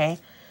 Okay,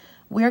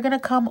 we're going to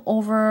come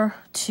over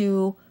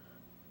to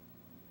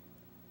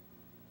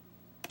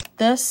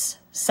this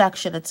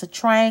section. It's a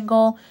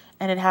triangle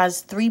and it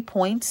has 3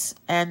 points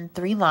and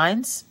 3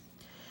 lines.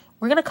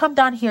 We're going to come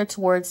down here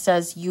to where it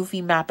says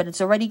UV map, and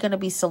it's already going to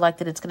be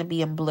selected. It's going to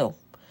be in blue.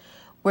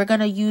 We're going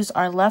to use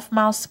our left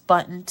mouse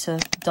button to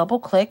double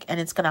click, and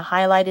it's going to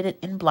highlight it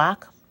in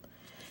black.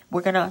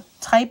 We're going to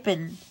type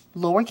in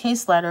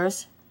lowercase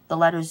letters, the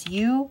letters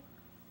U,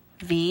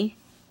 V,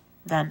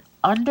 then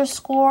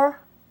underscore,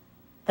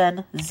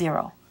 then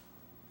 0.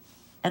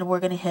 And we're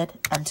going to hit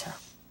enter.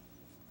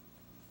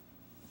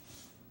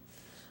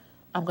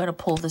 I'm going to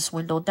pull this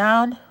window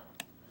down.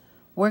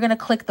 We're going to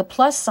click the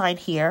plus sign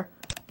here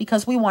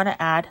because we want to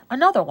add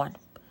another one.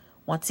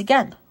 Once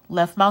again,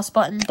 left mouse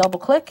button, double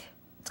click.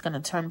 It's going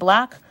to turn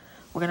black.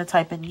 We're going to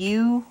type in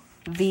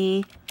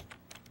UV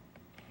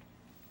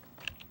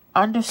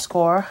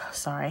underscore,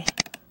 sorry,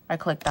 I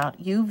clicked out,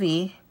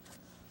 UV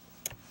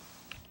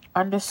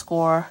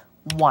underscore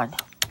 1.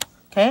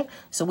 Okay,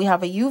 so we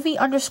have a UV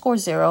underscore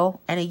 0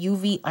 and a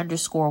UV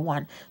underscore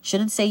 1.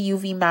 Shouldn't say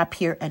UV map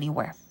here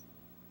anywhere.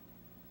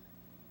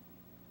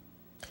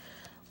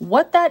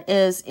 What that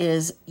is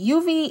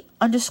UV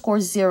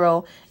underscore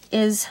 0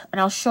 is, and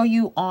I'll show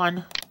you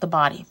on the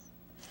body.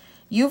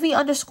 UV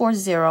underscore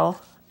 0,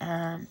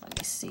 and let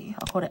me see,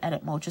 I'll go to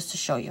edit mode just to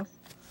show you.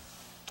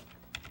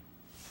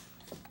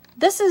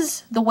 This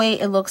is the way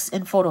it looks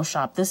in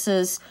Photoshop. This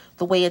is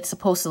the way it's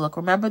supposed to look.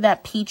 Remember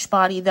that peach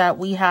body that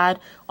we had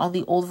on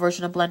the old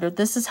version of Blender?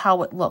 This is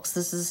how it looks.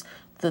 This is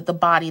the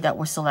body that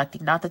we're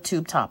selecting, not the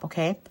tube top,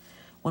 okay?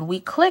 When we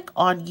click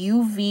on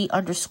UV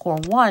underscore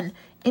 1,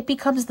 it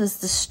becomes this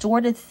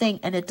distorted thing,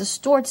 and it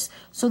distorts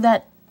so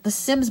that the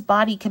Sim's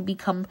body can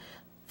become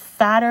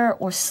fatter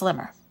or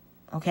slimmer,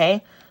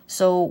 okay?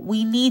 So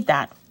we need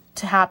that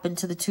to happen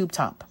to the tube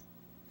top.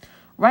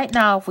 Right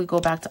now, if we go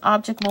back to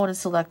object mode and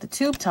select the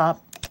tube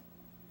top,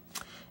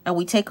 and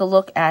we take a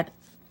look at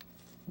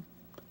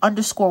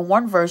underscore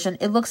 1 version,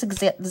 it looks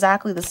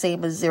exactly the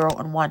same as 0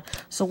 and 1.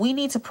 So we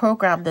need to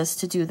program this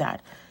to do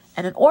that.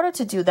 And in order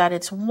to do that,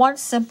 it's one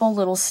simple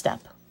little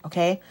step,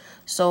 okay?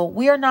 So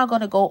we are now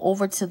going to go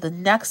over to the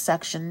next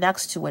section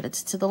next to it.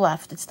 It's to the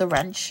left. It's the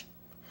wrench.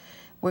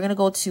 We're going to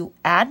go to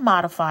Add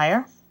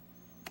Modifier.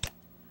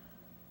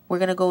 We're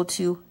going to go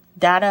to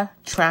Data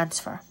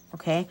Transfer,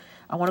 okay?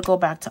 I want to go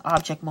back to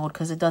object mode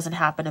because it doesn't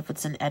happen if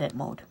it's in edit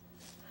mode.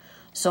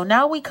 So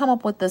now we come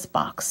up with this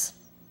box.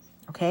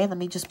 Okay, let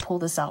me just pull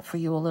this out for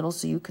you a little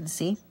so you can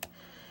see.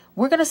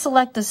 We're going to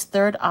select this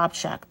third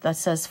object that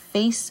says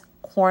Face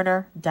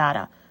Corner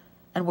Data.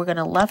 And we're going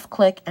to left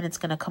click and it's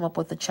going to come up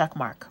with the check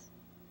mark.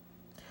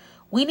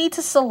 We need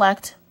to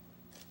select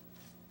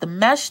the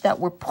mesh that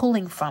we're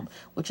pulling from,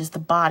 which is the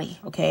body,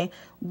 okay?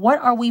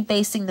 What are we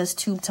basing this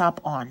tube top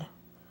on?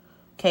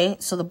 Okay,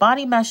 so the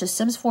body mesh is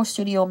Sims 4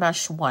 Studio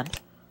Mesh 1,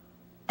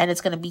 and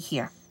it's going to be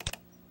here.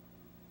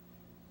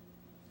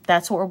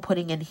 That's what we're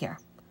putting in here,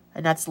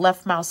 and that's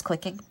left mouse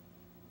clicking.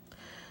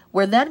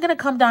 We're then going to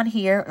come down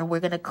here, and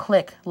we're going to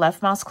click,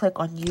 left mouse click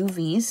on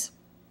UVs.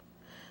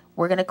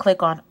 We're going to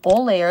click on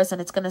all layers, and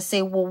it's going to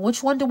say, well,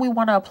 which one do we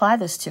want to apply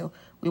this to?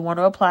 We want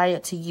to apply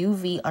it to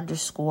UV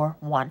underscore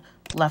 1,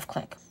 left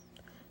click.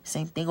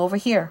 Same thing over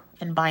here,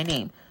 and by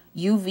name,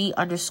 UV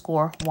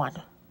underscore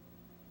 1.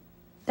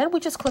 Then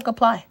we just click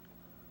apply.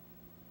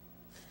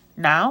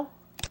 Now,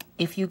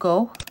 if you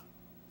go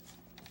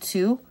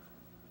to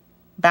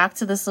back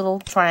to this little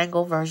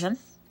triangle version,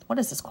 what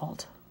is this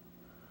called?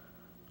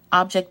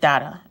 Object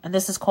data. And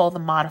this is called the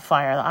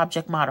modifier, the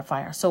object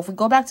modifier. So if we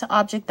go back to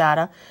object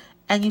data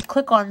and you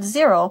click on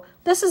 0,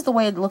 this is the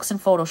way it looks in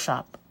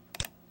Photoshop.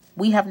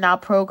 We have now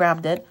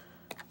programmed it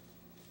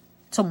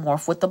to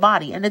morph with the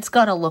body, and it's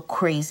going to look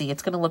crazy.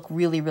 It's going to look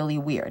really, really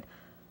weird.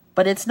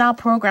 But it's now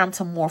programmed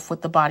to morph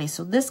with the body.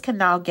 So this can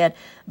now get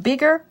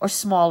bigger or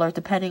smaller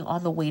depending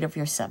on the weight of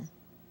your sim.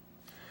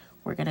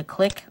 We're going to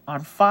click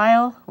on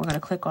File. We're going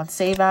to click on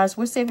Save As.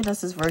 We're saving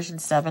this as version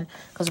 7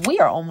 because we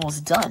are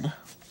almost done.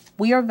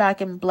 We are back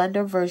in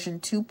Blender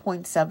version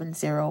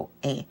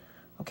 2.70a.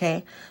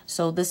 Okay,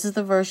 so this is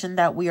the version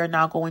that we are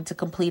now going to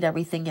complete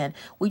everything in.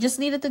 We just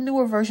needed the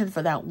newer version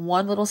for that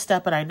one little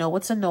step, and I know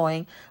it's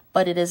annoying,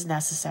 but it is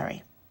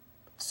necessary.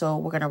 So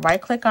we're going to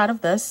right click out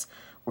of this.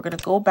 We're going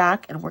to go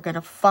back and we're going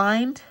to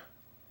find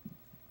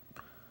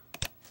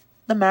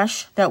the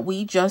mesh that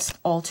we just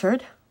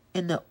altered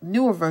in the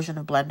newer version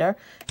of Blender,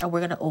 and we're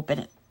going to open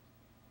it.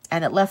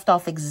 And it left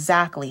off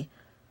exactly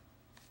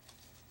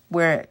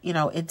where, you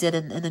know, it did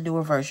in the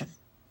newer version.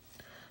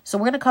 So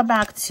we're going to come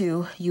back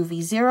to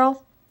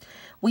UV0.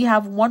 We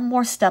have one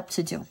more step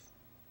to do.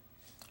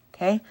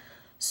 Okay,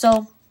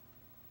 so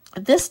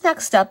this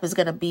next step is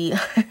going to be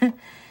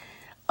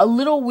a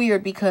little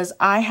weird because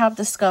I have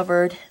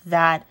discovered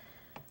that,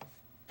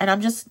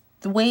 and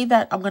the way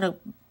that I'm going to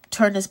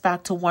turn this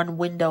back to one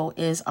window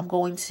is I'm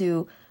going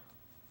to,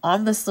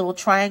 on this little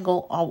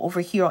triangle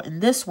over here in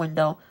this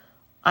window,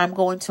 I'm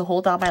going to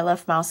hold down my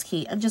left mouse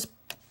key and just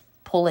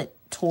pull it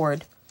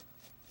toward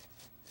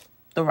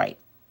the right.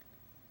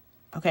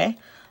 Okay,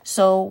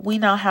 so we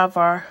now have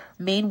our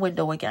main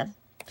window again.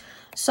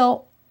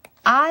 So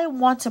I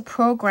want to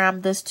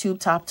program this tube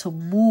top to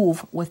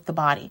move with the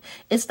body.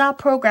 It's not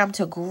programmed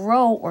to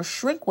grow or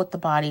shrink with the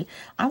body.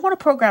 I want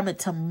to program it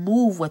to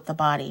move with the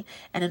body.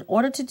 And in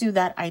order to do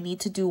that, I need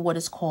to do what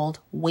is called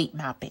weight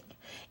mapping.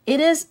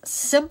 It is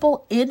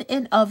simple in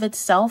and of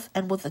itself.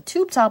 And with a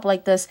tube top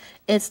like this,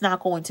 it's not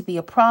going to be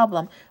a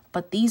problem.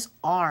 But these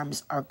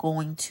arms are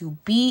going to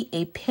be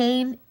a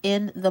pain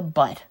in the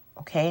butt.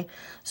 Okay,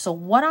 so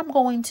what I'm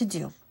going to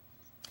do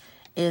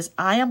is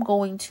I am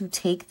going to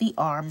take the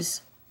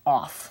arms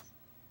off.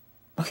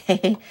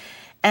 Okay,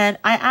 and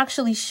I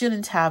actually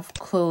shouldn't have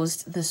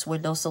closed this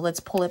window. So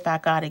let's pull it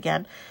back out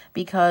again,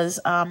 because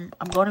I'm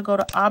going to go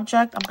to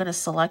object. I'm going to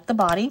select the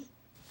body.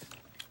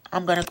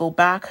 I'm going to go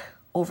back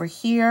over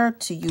here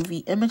to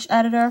UV image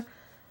editor,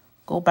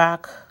 go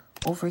back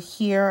over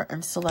here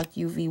and select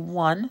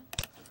UV1.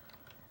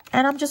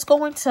 And I'm just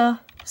going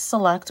to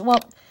select, well,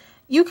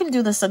 you can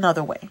do this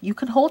another way. You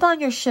can hold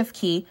down your shift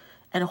key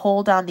and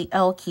hold down the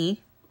L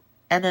key.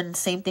 And then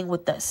same thing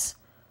with this.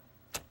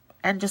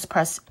 And just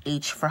press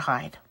H for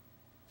hide.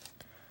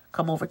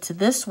 Come over to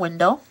this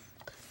window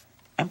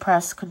and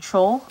press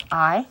Control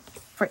I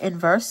for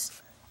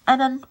inverse.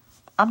 And then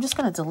I'm just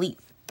going to delete.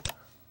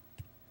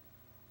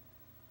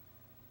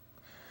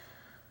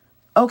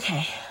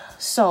 Okay,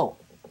 so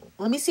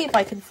let me see if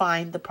I can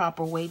find the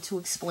proper way to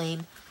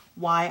explain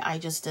why I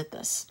just did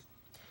this.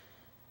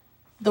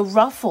 The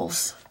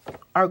ruffles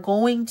are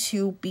going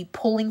to be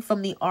pulling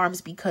from the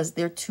arms because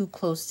they're too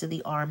close to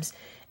the arms.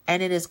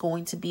 And it is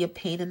going to be a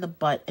pain in the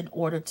butt in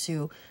order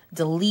to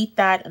delete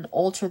that and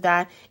alter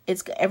that.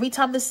 It's every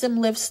time the sim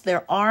lifts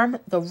their arm,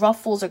 the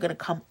ruffles are going to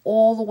come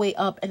all the way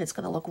up and it's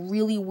going to look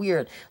really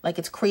weird, like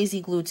it's crazy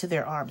glued to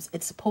their arms.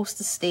 It's supposed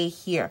to stay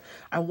here.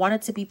 I want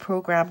it to be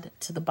programmed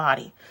to the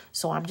body.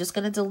 So I'm just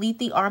going to delete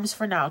the arms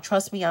for now.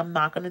 Trust me, I'm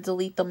not going to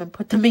delete them and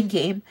put them in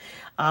game.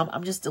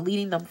 I'm just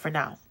deleting them for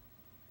now.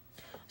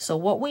 So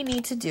what we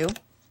need to do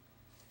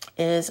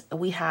is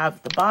we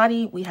have the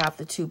body, we have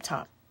the tube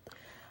top.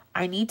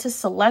 I need to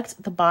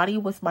select the body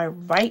with my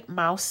right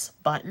mouse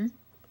button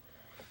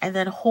and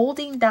then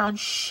holding down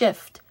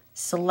shift,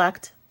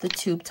 select the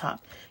tube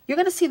top. You're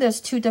going to see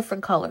there's two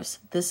different colors.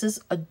 This is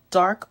a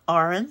dark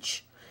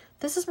orange.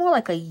 This is more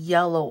like a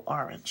yellow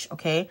orange.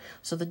 Okay.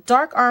 So the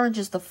dark orange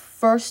is the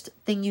first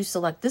thing you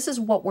select. This is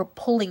what we're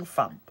pulling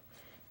from.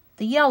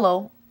 The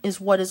yellow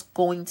is what is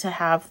going to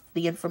have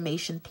the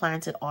information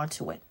planted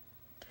onto it.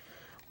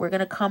 We're going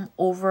to come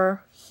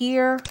over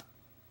here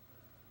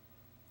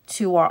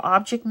to our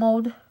object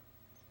mode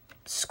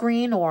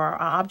screen or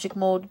our object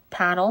mode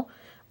panel.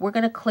 We're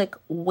going to click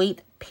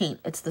weight paint.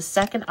 It's the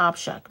second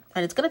option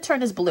and it's going to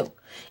turn as blue.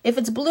 If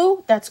it's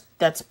blue, that's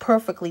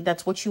perfectly,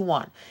 that's what you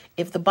want.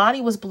 If the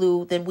body was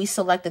blue, then we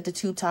selected the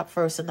tube top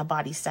first and the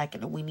body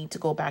second, and we need to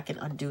go back and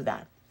undo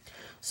that.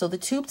 So the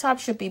tube top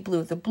should be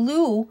blue. The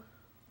blue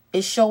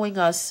is showing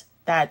us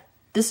that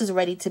this is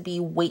ready to be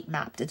weight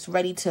mapped. It's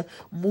ready to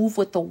move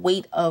with the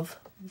weight of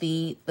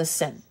the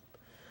sim.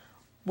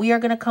 We are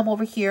going to come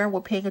over here. We're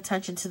paying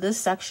attention to this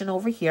section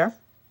over here.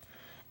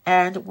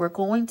 And we're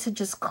going to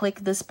just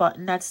click this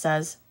button that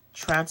says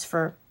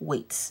transfer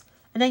weights.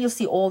 And then you'll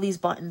see all these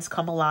buttons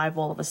come alive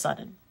all of a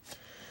sudden.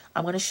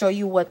 I'm going to show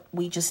you what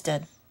we just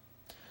did.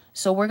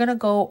 So we're going to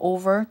go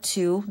over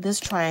to this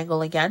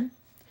triangle again.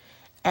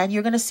 And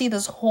you're going to see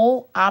this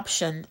whole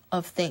option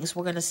of things.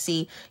 We're going to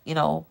see, you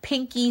know,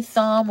 pinky,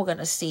 thumb. We're going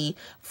to see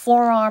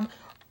forearm.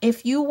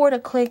 If you were to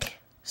click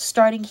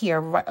starting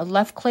here,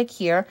 left click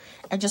here,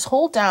 and just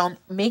hold down,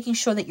 making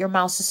sure that your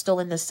mouse is still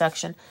in this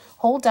section.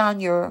 Hold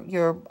down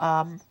your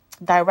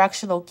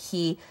directional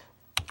key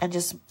and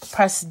just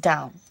press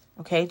down.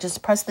 Okay,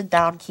 just press the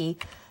down key.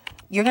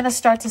 You're going to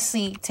start to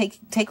see,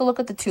 take a look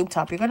at the tube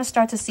top. You're going to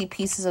start to see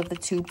pieces of the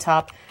tube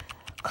top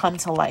come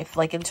to life,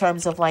 like in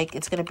terms of like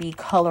it's going to be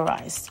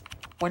colorized.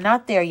 We're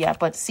not there yet,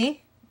 but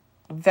see,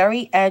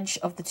 very edge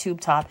of the tube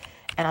top.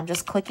 And I'm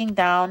just clicking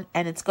down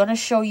and it's going to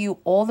show you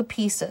all the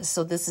pieces.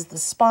 So this is the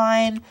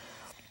spine.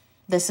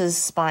 This is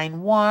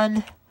spine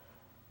 1.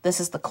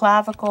 This is the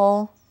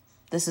clavicle.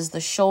 This is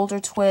the shoulder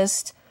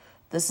twist.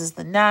 This is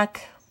the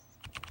neck.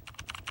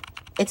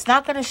 It's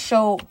not going to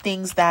show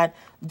things that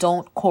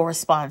don't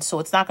correspond. So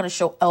it's not going to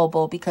show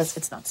elbow because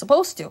it's not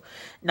supposed to.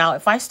 Now,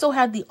 if I still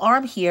had the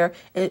arm here,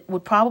 it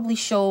would probably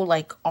show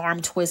like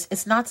arm twist.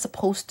 It's not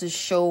supposed to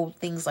show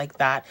things like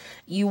that.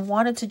 You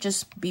want it to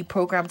just be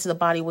programmed to the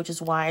body, which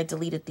is why I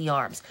deleted the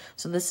arms.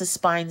 So this is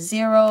spine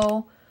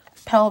 0.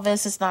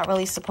 pelvis is not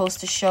really supposed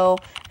to show.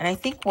 And I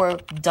think we're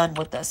done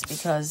with this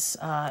because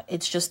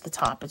it's just the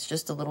top. It's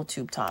just a little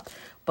tube top.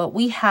 But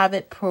we have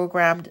it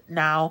programmed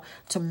now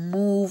to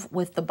move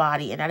with the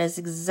body. And that is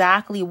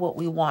exactly what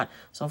we want.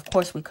 So, of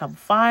course, we come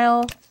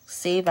File,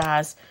 Save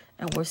As,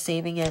 and we're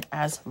saving it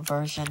as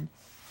version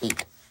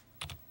 8.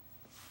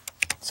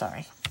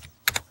 Sorry.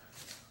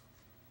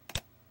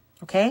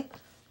 Okay.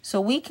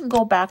 So we can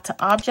go back to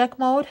object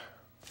mode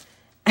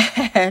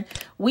and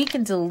we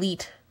can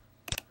delete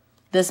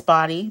this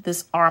body,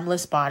 this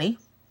armless body.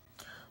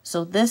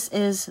 So this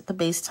is the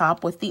base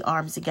top with the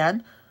arms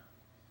again.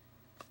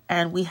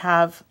 And we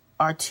have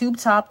our tube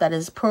top that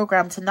is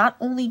programmed to not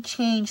only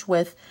change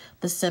with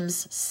the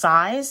Sim's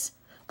size,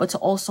 but to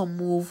also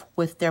move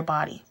with their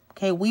body.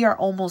 Okay, we are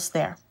almost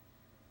there.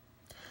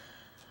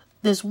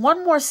 There's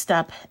one more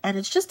step, and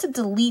it's just to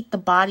delete the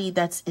body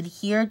that's in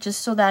here,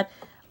 just so that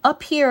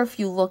up here, if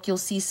you look, you'll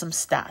see some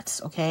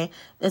stats, okay?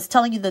 It's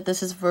telling you that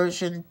this is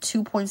version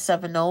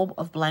 2.70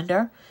 of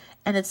Blender,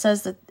 and it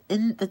says that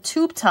in the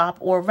tube top,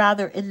 or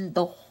rather in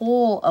the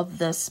whole of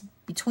this,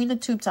 between the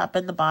tube top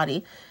and the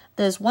body,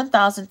 there's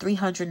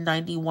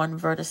 1,391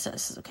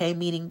 vertices, okay?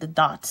 Meaning the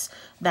dots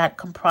that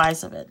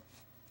comprise of it.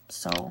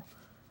 So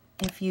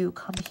if you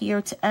come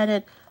here to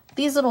edit,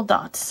 these little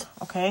dots,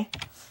 okay?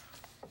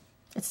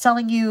 It's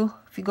telling you,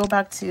 if you go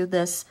back to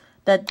this,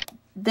 that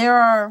there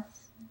are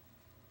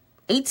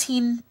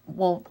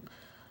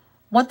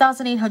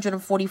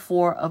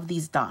 1,844 of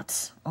these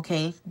dots,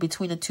 okay,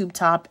 between the tube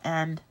top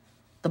and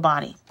the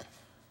body.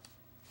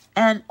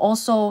 And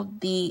also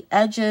the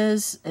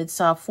edges, it's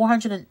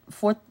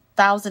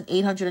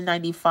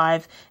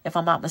 4,895, if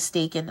I'm not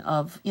mistaken,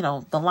 of, you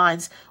know, the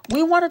lines.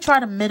 We want to try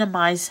to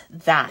minimize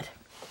that.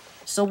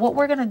 So what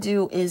we're going to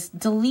do is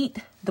delete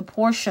the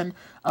portion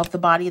of the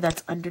body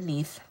that's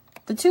underneath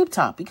the tube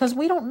top, because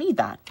we don't need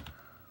that.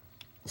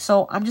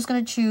 So I'm just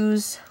going to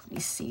choose, let me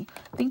see.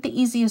 I think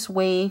the easiest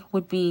way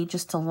would be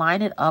just to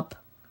line it up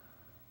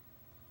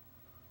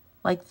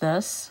like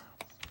this.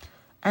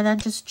 And then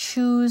just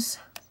choose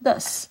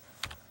this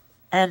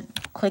and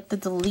click the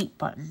delete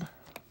button.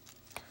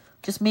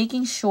 Just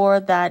making sure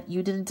that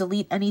you didn't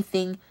delete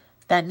anything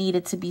that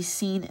needed to be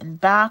seen in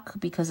back,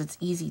 because it's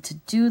easy to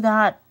do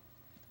that.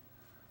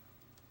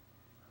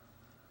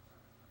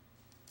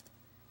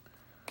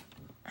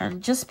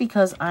 And just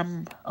because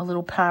I'm a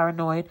little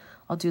paranoid,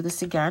 I'll do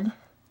this again.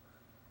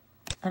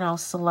 And I'll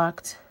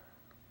select,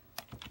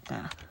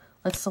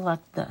 let's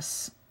select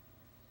this.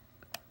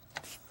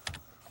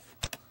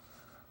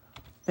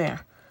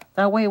 There.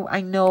 That way I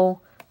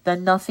know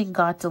that nothing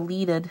got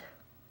deleted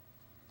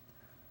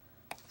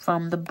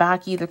from the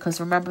back either, because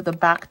remember the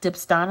back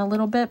dips down a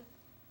little bit.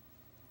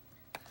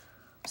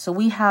 So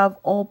we have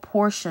all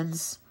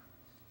portions.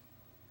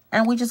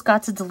 And we just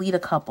got to delete a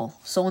couple.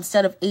 So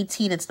instead of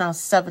 18, it's now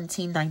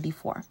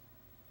 1794.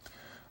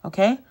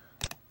 Okay.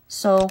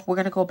 So we're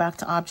going to go back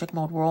to object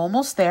mode. We're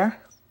almost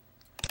there.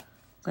 I'm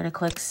going to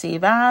click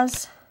Save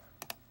As.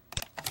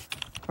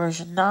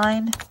 Version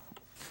 9.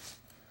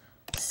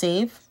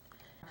 Save.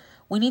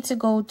 We need to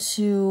go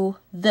to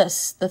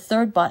this, the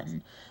third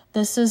button.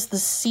 This is the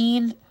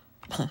scene.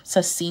 It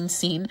says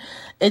scene.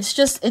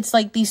 It's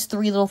like these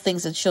three little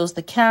things. It shows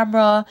the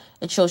camera,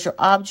 it shows your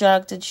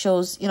object, it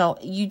shows, you know,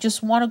 you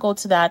just want to go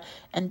to that.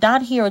 And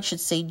down here, it should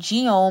say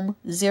Geom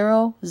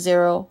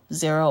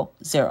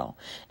 0000.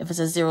 If it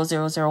says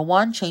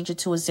 0001, change it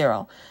to a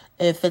 0.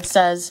 If it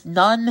says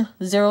none,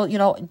 0, you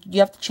know, you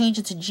have to change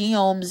it to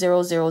Geom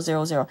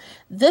 0000.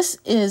 This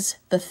is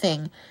the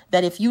thing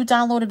that if you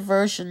downloaded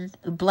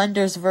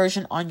Blender's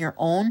version on your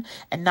own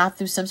and not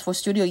through Sims 4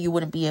 Studio, you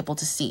wouldn't be able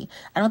to see.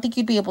 I don't think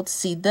you'd be able to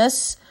see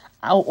this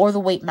or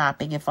the weight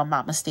mapping, if I'm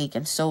not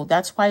mistaken. So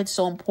that's why it's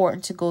so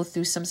important to go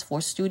through Sims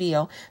 4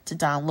 Studio to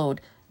download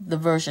the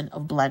version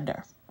of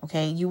Blender.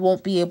 Okay, you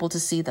won't be able to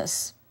see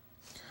this.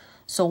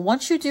 So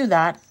once you do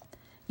that,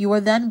 you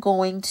are then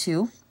going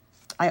to,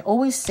 I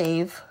always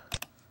save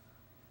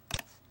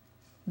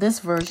this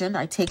version.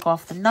 I take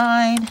off the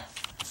 9.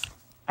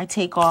 I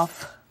take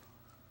off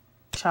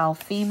child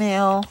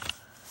female.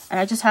 And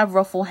I just have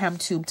ruffle hem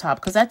tube top,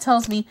 because that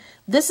tells me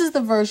this is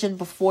the version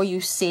before you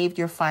saved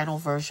your final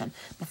version.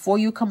 Before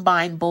you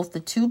combine both the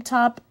tube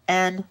top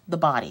and the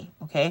body.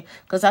 Okay.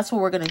 Because that's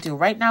what we're going to do.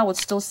 Right now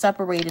it's still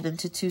separated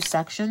into 2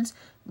 sections.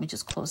 Let me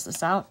just close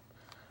this out.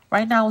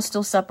 Right now it's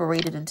still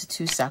separated into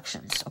 2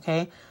 sections.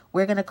 Okay.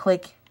 We're going to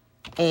click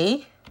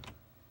A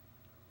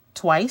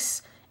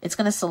twice. It's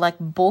going to select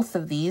both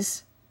of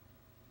these.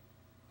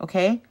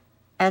 Okay.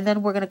 And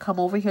then we're going to come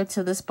over here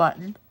to this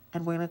button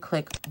and we're going to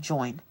click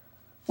join.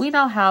 We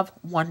now have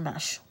one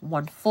mesh,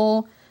 one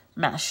full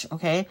mesh.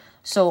 Okay.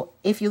 So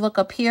if you look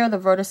up here, the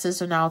vertices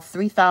are now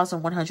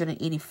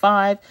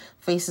 3,185,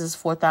 faces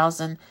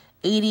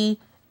 4,080,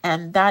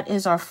 and that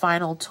is our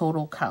final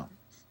total count.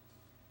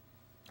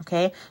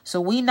 Okay.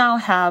 So we now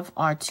have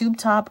our tube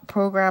top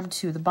programmed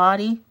to the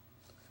body,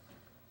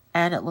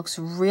 and it looks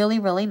really,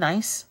 really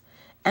nice.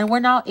 And we're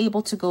now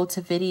able to go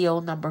to video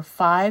number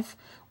 5,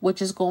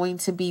 which is going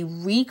to be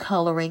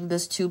recoloring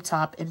this tube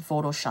top in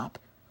Photoshop.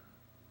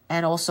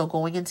 and also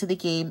going into the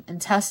game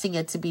and testing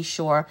it to be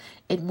sure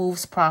it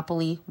moves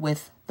properly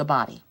with the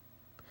body.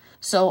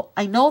 So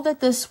I know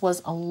that this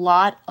was a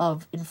lot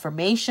of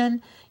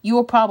information. You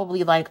were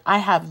probably like, I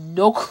have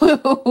no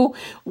clue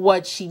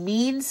what she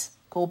means.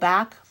 Go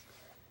back,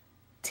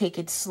 take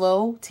it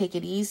slow, take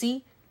it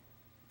easy,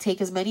 take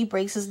as many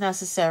breaks as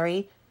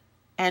necessary,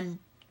 and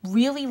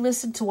really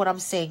listen to what I'm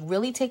saying.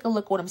 Really take a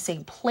look at what I'm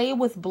saying. Play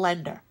with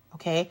Blender,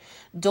 okay?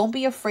 Don't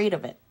be afraid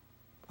of it,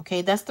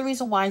 okay? That's the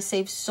reason why I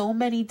save so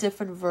many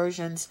different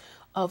versions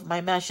of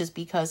my meshes,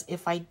 because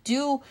if I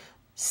do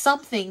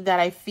something that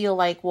I feel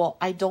like, well,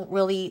 I don't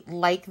really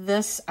like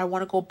this, I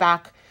want to go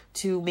back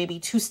to maybe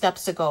 2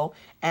 steps ago,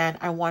 and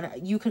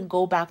you can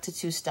go back to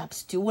 2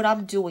 steps. Do what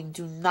I'm doing.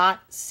 Do not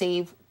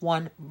save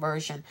one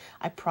version.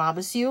 I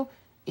promise you,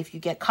 if you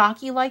get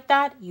cocky like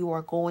that, you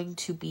are going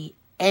to be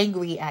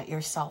angry at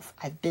yourself.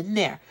 I've been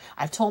there.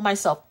 I've told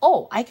myself,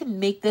 oh, I can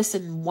make this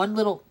in one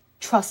little,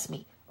 trust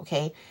me,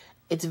 okay?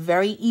 It's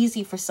very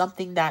easy for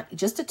something that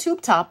just a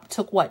tube top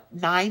took, what,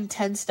 9,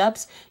 10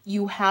 steps?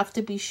 You have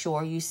to be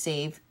sure you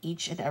save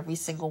each and every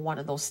single one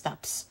of those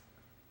steps.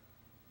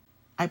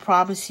 I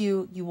promise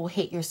you, you will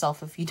hate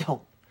yourself if you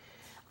don't.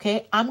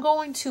 Okay, I'm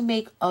going to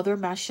make other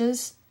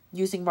meshes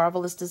using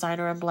Marvelous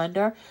Designer and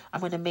Blender.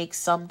 I'm going to make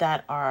some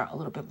that are a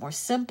little bit more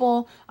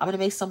simple. I'm going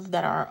to make some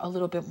that are a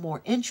little bit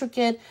more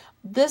intricate.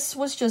 This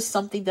was just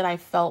something that I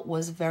felt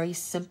was very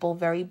simple,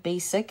 very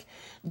basic.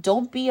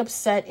 Don't be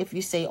upset if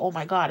you say, oh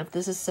my God, if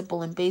this is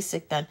simple and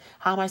basic, then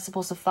how am I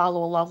supposed to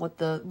follow along with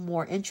the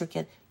more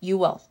intricate? You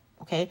will.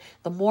 Okay,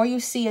 the more you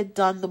see it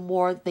done, the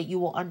more that you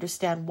will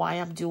understand why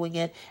I'm doing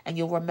it, and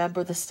you'll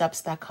remember the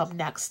steps that come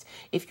next.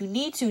 If you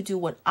need to do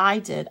what I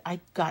did, I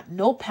got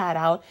Notepad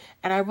out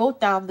and I wrote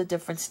down the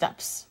different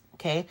steps.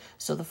 Okay,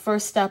 so the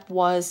first step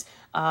was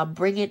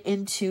bring it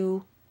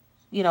into,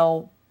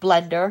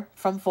 Blender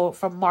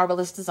from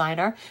Marvelous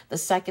Designer. The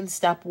second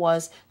step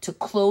was to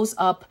close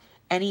up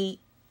any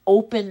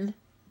open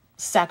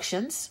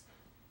sections.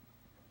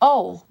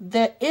 Oh,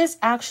 there is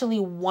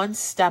actually one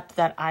step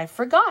that I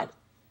forgot.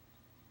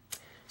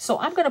 So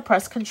I'm going to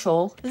press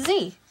Control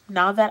Z.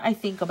 Now that I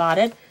think about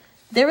it,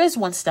 there is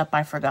one step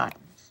I forgot.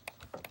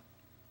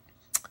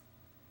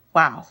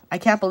 Wow, I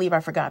can't believe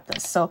I forgot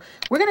this. So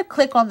we're going to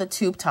click on the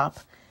tube top,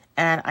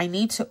 and I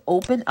need to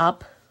open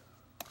up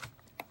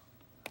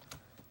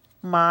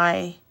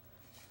my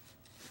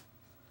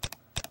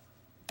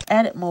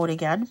edit mode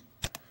again.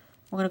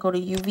 We're going to go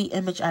to UV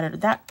image editor.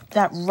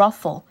 That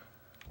ruffle,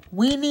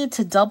 we need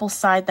to double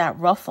side that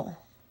ruffle.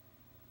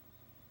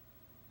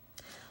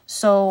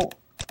 So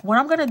what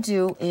I'm going to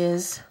do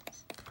is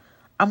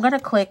I'm going to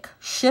click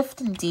Shift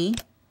and D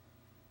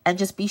and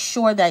just be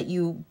sure that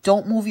you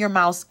don't move your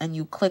mouse and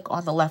you click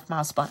on the left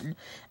mouse button.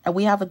 And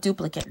we have a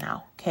duplicate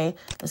now, okay?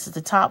 This is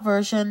the top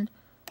version.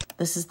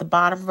 This is the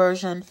bottom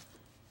version.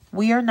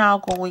 We are now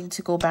going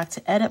to go back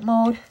to edit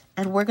mode,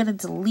 and we're going to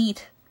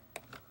delete,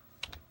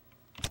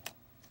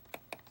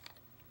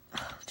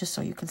 just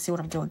so you can see what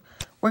I'm doing.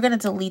 We're going to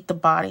delete the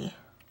body.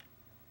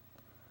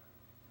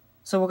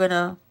 So we're going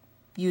to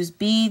use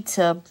B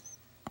to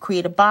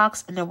create a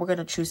box, and then we're going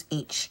to choose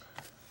H.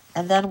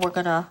 And then we're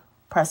going to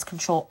press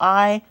Control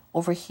I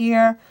over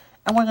here,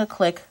 and we're going to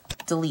click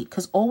delete,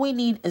 because all we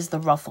need is the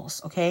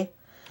ruffles, okay?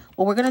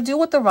 What we're going to do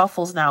with the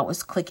ruffles now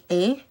is click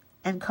A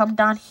and come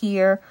down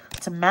here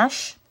to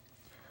mesh,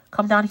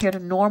 come down here to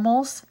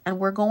normals, and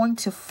we're going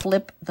to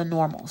flip the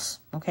normals,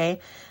 okay?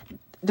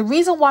 The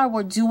reason why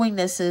we're doing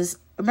this is,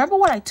 remember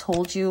what I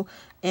told you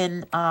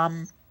in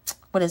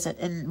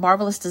in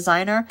Marvelous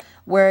Designer,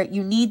 where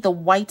you need the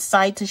white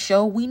side to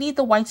show? We need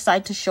the white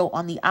side to show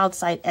on the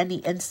outside and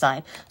the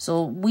inside.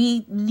 So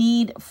we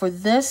need for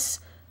this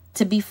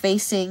to be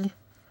facing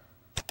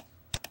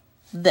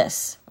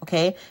this,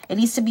 okay? It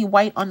needs to be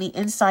white on the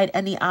inside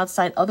and the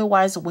outside.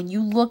 Otherwise, when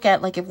you look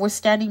at, like, if we're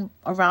standing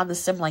around the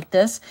sim like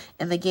this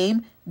in the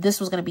game, this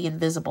was going to be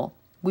invisible.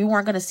 We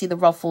weren't going to see the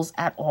ruffles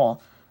at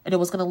all. And it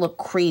was going to look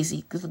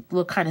crazy,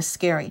 look kind of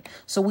scary.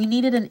 So we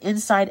needed an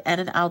inside and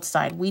an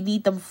outside. We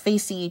need them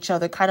facing each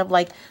other, kind of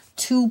like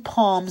two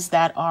palms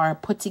that are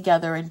put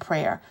together in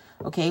prayer.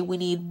 Okay, we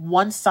need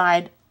one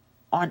side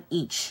on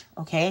each.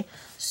 Okay,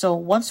 so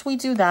once we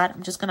do that,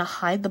 I'm just going to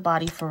hide the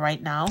body for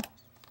right now.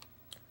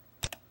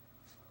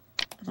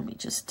 Let me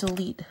just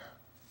delete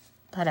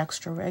that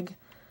extra rig.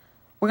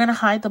 We're going to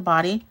hide the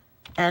body,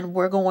 and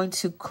we're going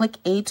to click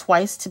A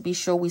twice to be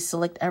sure we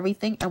select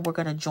everything, and we're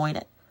going to join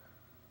it.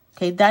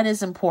 Okay, that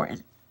is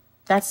important.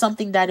 That's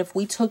something that if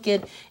we took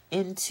it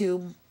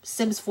into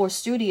Sims 4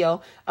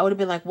 Studio, I would have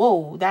been like,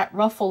 whoa, that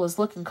ruffle is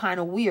looking kind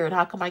of weird.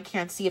 How come I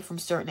can't see it from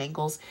certain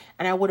angles?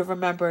 And I would have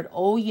remembered,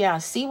 oh yeah,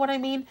 see what I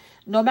mean?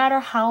 No matter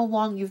how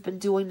long you've been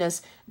doing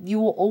this, you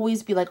will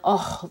always be like,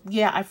 oh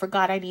yeah, I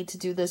forgot I need to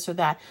do this or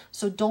that.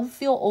 So don't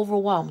feel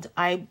overwhelmed.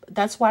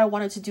 That's why I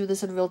wanted to do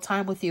this in real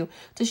time with you,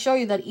 to show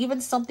you that even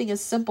something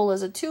as simple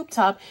as a tube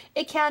top,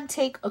 it can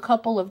take a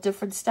couple of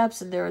different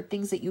steps, and there are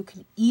things that you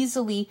can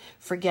easily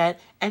forget,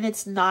 and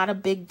it's not a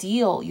big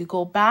deal. You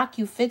go back,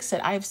 you fix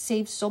it. I have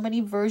saved so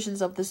many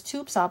versions of this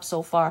tube top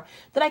so far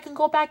that I can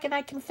go back and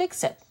I can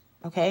fix it.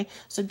 Okay,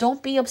 so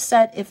don't be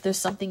upset if there's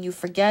something you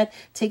forget.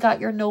 Take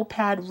out your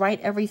notepad, write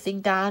everything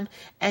down,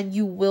 and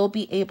you will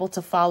be able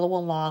to follow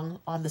along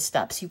on the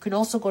steps. You can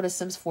also go to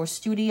Sims 4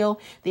 Studio.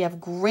 They have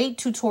great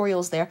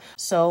tutorials there.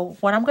 So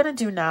what I'm going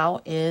to do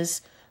now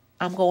is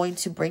I'm going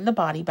to bring the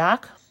body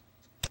back.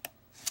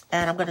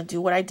 And I'm going to do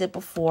what I did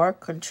before,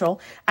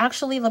 Control.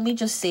 Actually, let me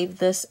just save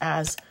this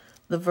as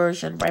the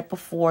version right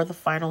before the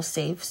final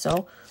save. So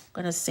I'm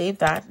going to save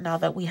that now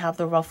that we have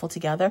the ruffle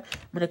together.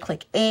 I'm going to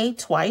click A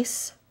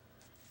twice.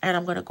 And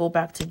I'm going to go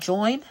back to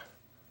join.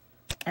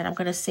 And I'm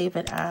going to save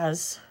it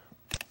as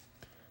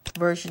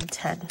version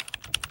 10.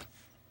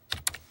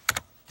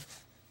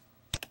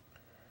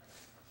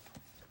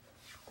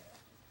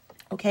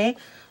 Okay,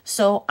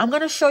 so I'm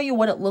going to show you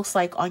what it looks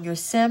like on your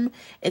sim.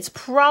 It's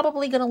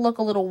probably going to look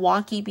a little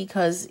wonky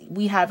because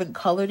we haven't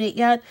colored it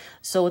yet.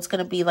 So it's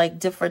going to be like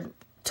different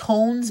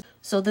tones.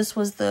 So this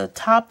was the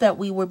top that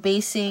we were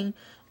basing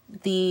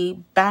the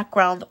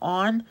background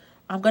on.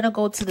 I'm going to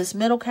go to this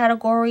middle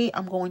category.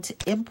 I'm going to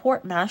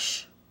import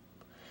mesh.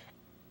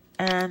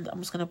 And I'm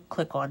just going to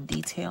click on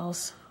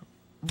details,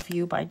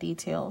 view by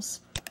details.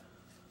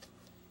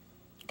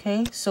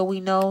 Okay, so we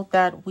know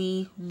that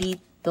we need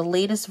the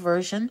latest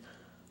version.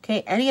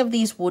 Okay, any of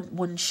these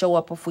wouldn't show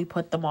up if we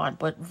put them on,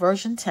 but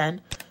version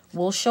 10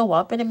 will show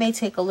up, and it may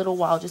take a little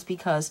while just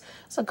because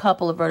it's a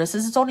couple of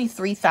vertices. It's only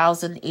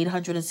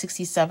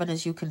 3,867,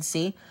 as you can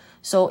see.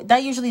 So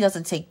that usually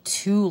doesn't take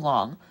too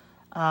long.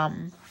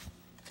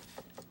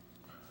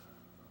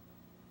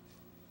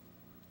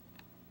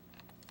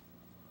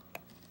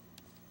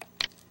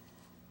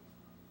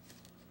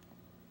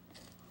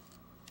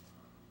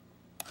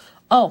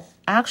 Oh,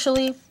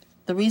 actually,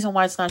 the reason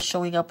why it's not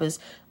showing up is,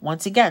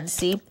 once again,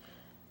 see,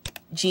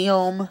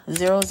 Geom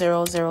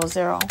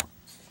 0000.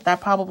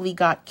 That probably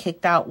got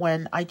kicked out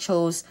when I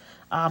chose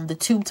the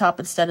tube top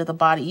instead of the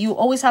body. You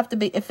always have to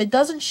be, if it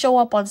doesn't show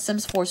up on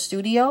Sims 4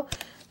 Studio,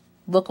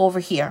 look over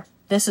here.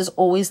 This is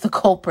always the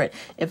culprit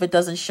if it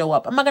doesn't show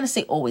up. I'm not going to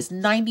say always.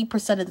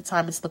 90% of the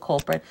time it's the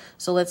culprit.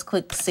 So let's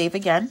click save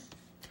again.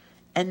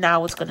 And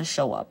now it's going to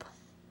show up.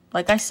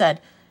 Like I said,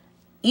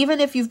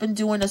 even if you've been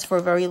doing this for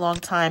a very long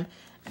time,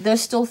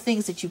 there's still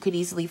things that you could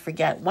easily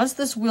forget. Once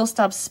this wheel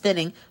stops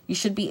spinning, you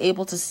should be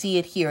able to see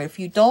it here. If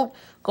you don't,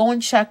 go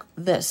and check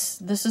this.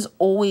 This is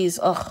always,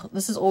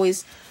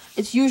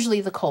 it's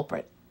usually the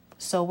culprit.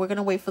 So we're going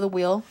to wait for the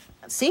wheel.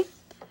 See,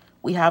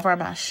 we have our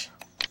mesh.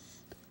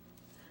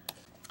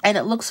 And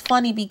it looks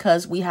funny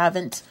because we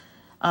haven't,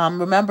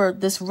 remember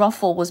this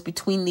ruffle was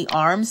between the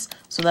arms.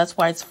 So that's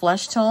why it's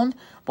flesh toned.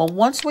 But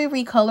once we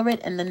recolor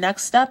it in the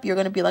next step, you're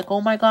going to be like,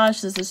 oh my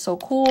gosh, this is so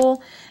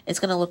cool. It's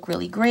going to look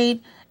really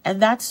great. And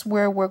that's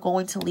where we're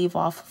going to leave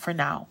off for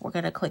now. We're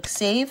going to click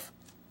save.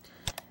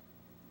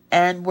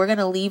 And we're going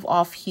to leave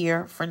off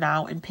here for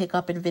now and pick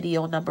up in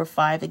video number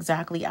 5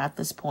 exactly at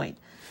this point.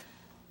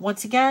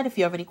 Once again, if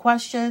you have any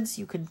questions,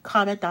 you can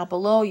comment down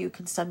below. You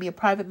can send me a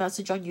private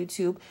message on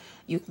YouTube.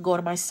 You can go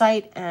to my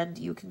site and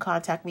you can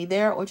contact me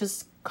there, or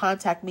just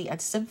contact me at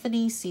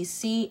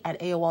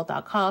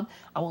symphonycc@aol.com.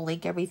 I will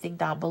link everything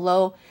down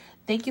below.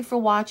 Thank you for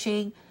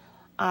watching.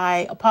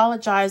 I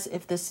apologize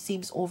if this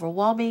seems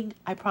overwhelming.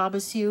 I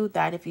promise you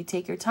that if you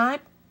take your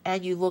time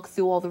and you look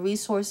through all the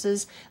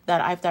resources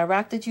that I've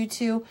directed you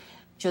to,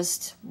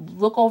 just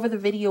look over the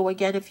video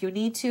again if you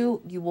need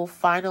to, you will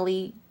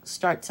finally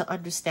start to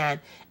understand.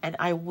 And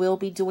I will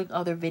be doing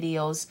other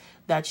videos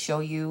that show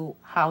you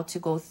how to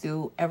go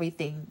through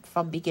everything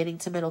from beginning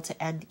to middle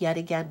to end yet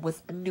again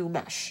with a new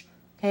mesh.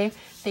 Okay,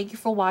 thank you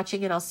for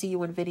watching, and I'll see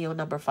you in video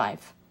number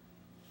 5.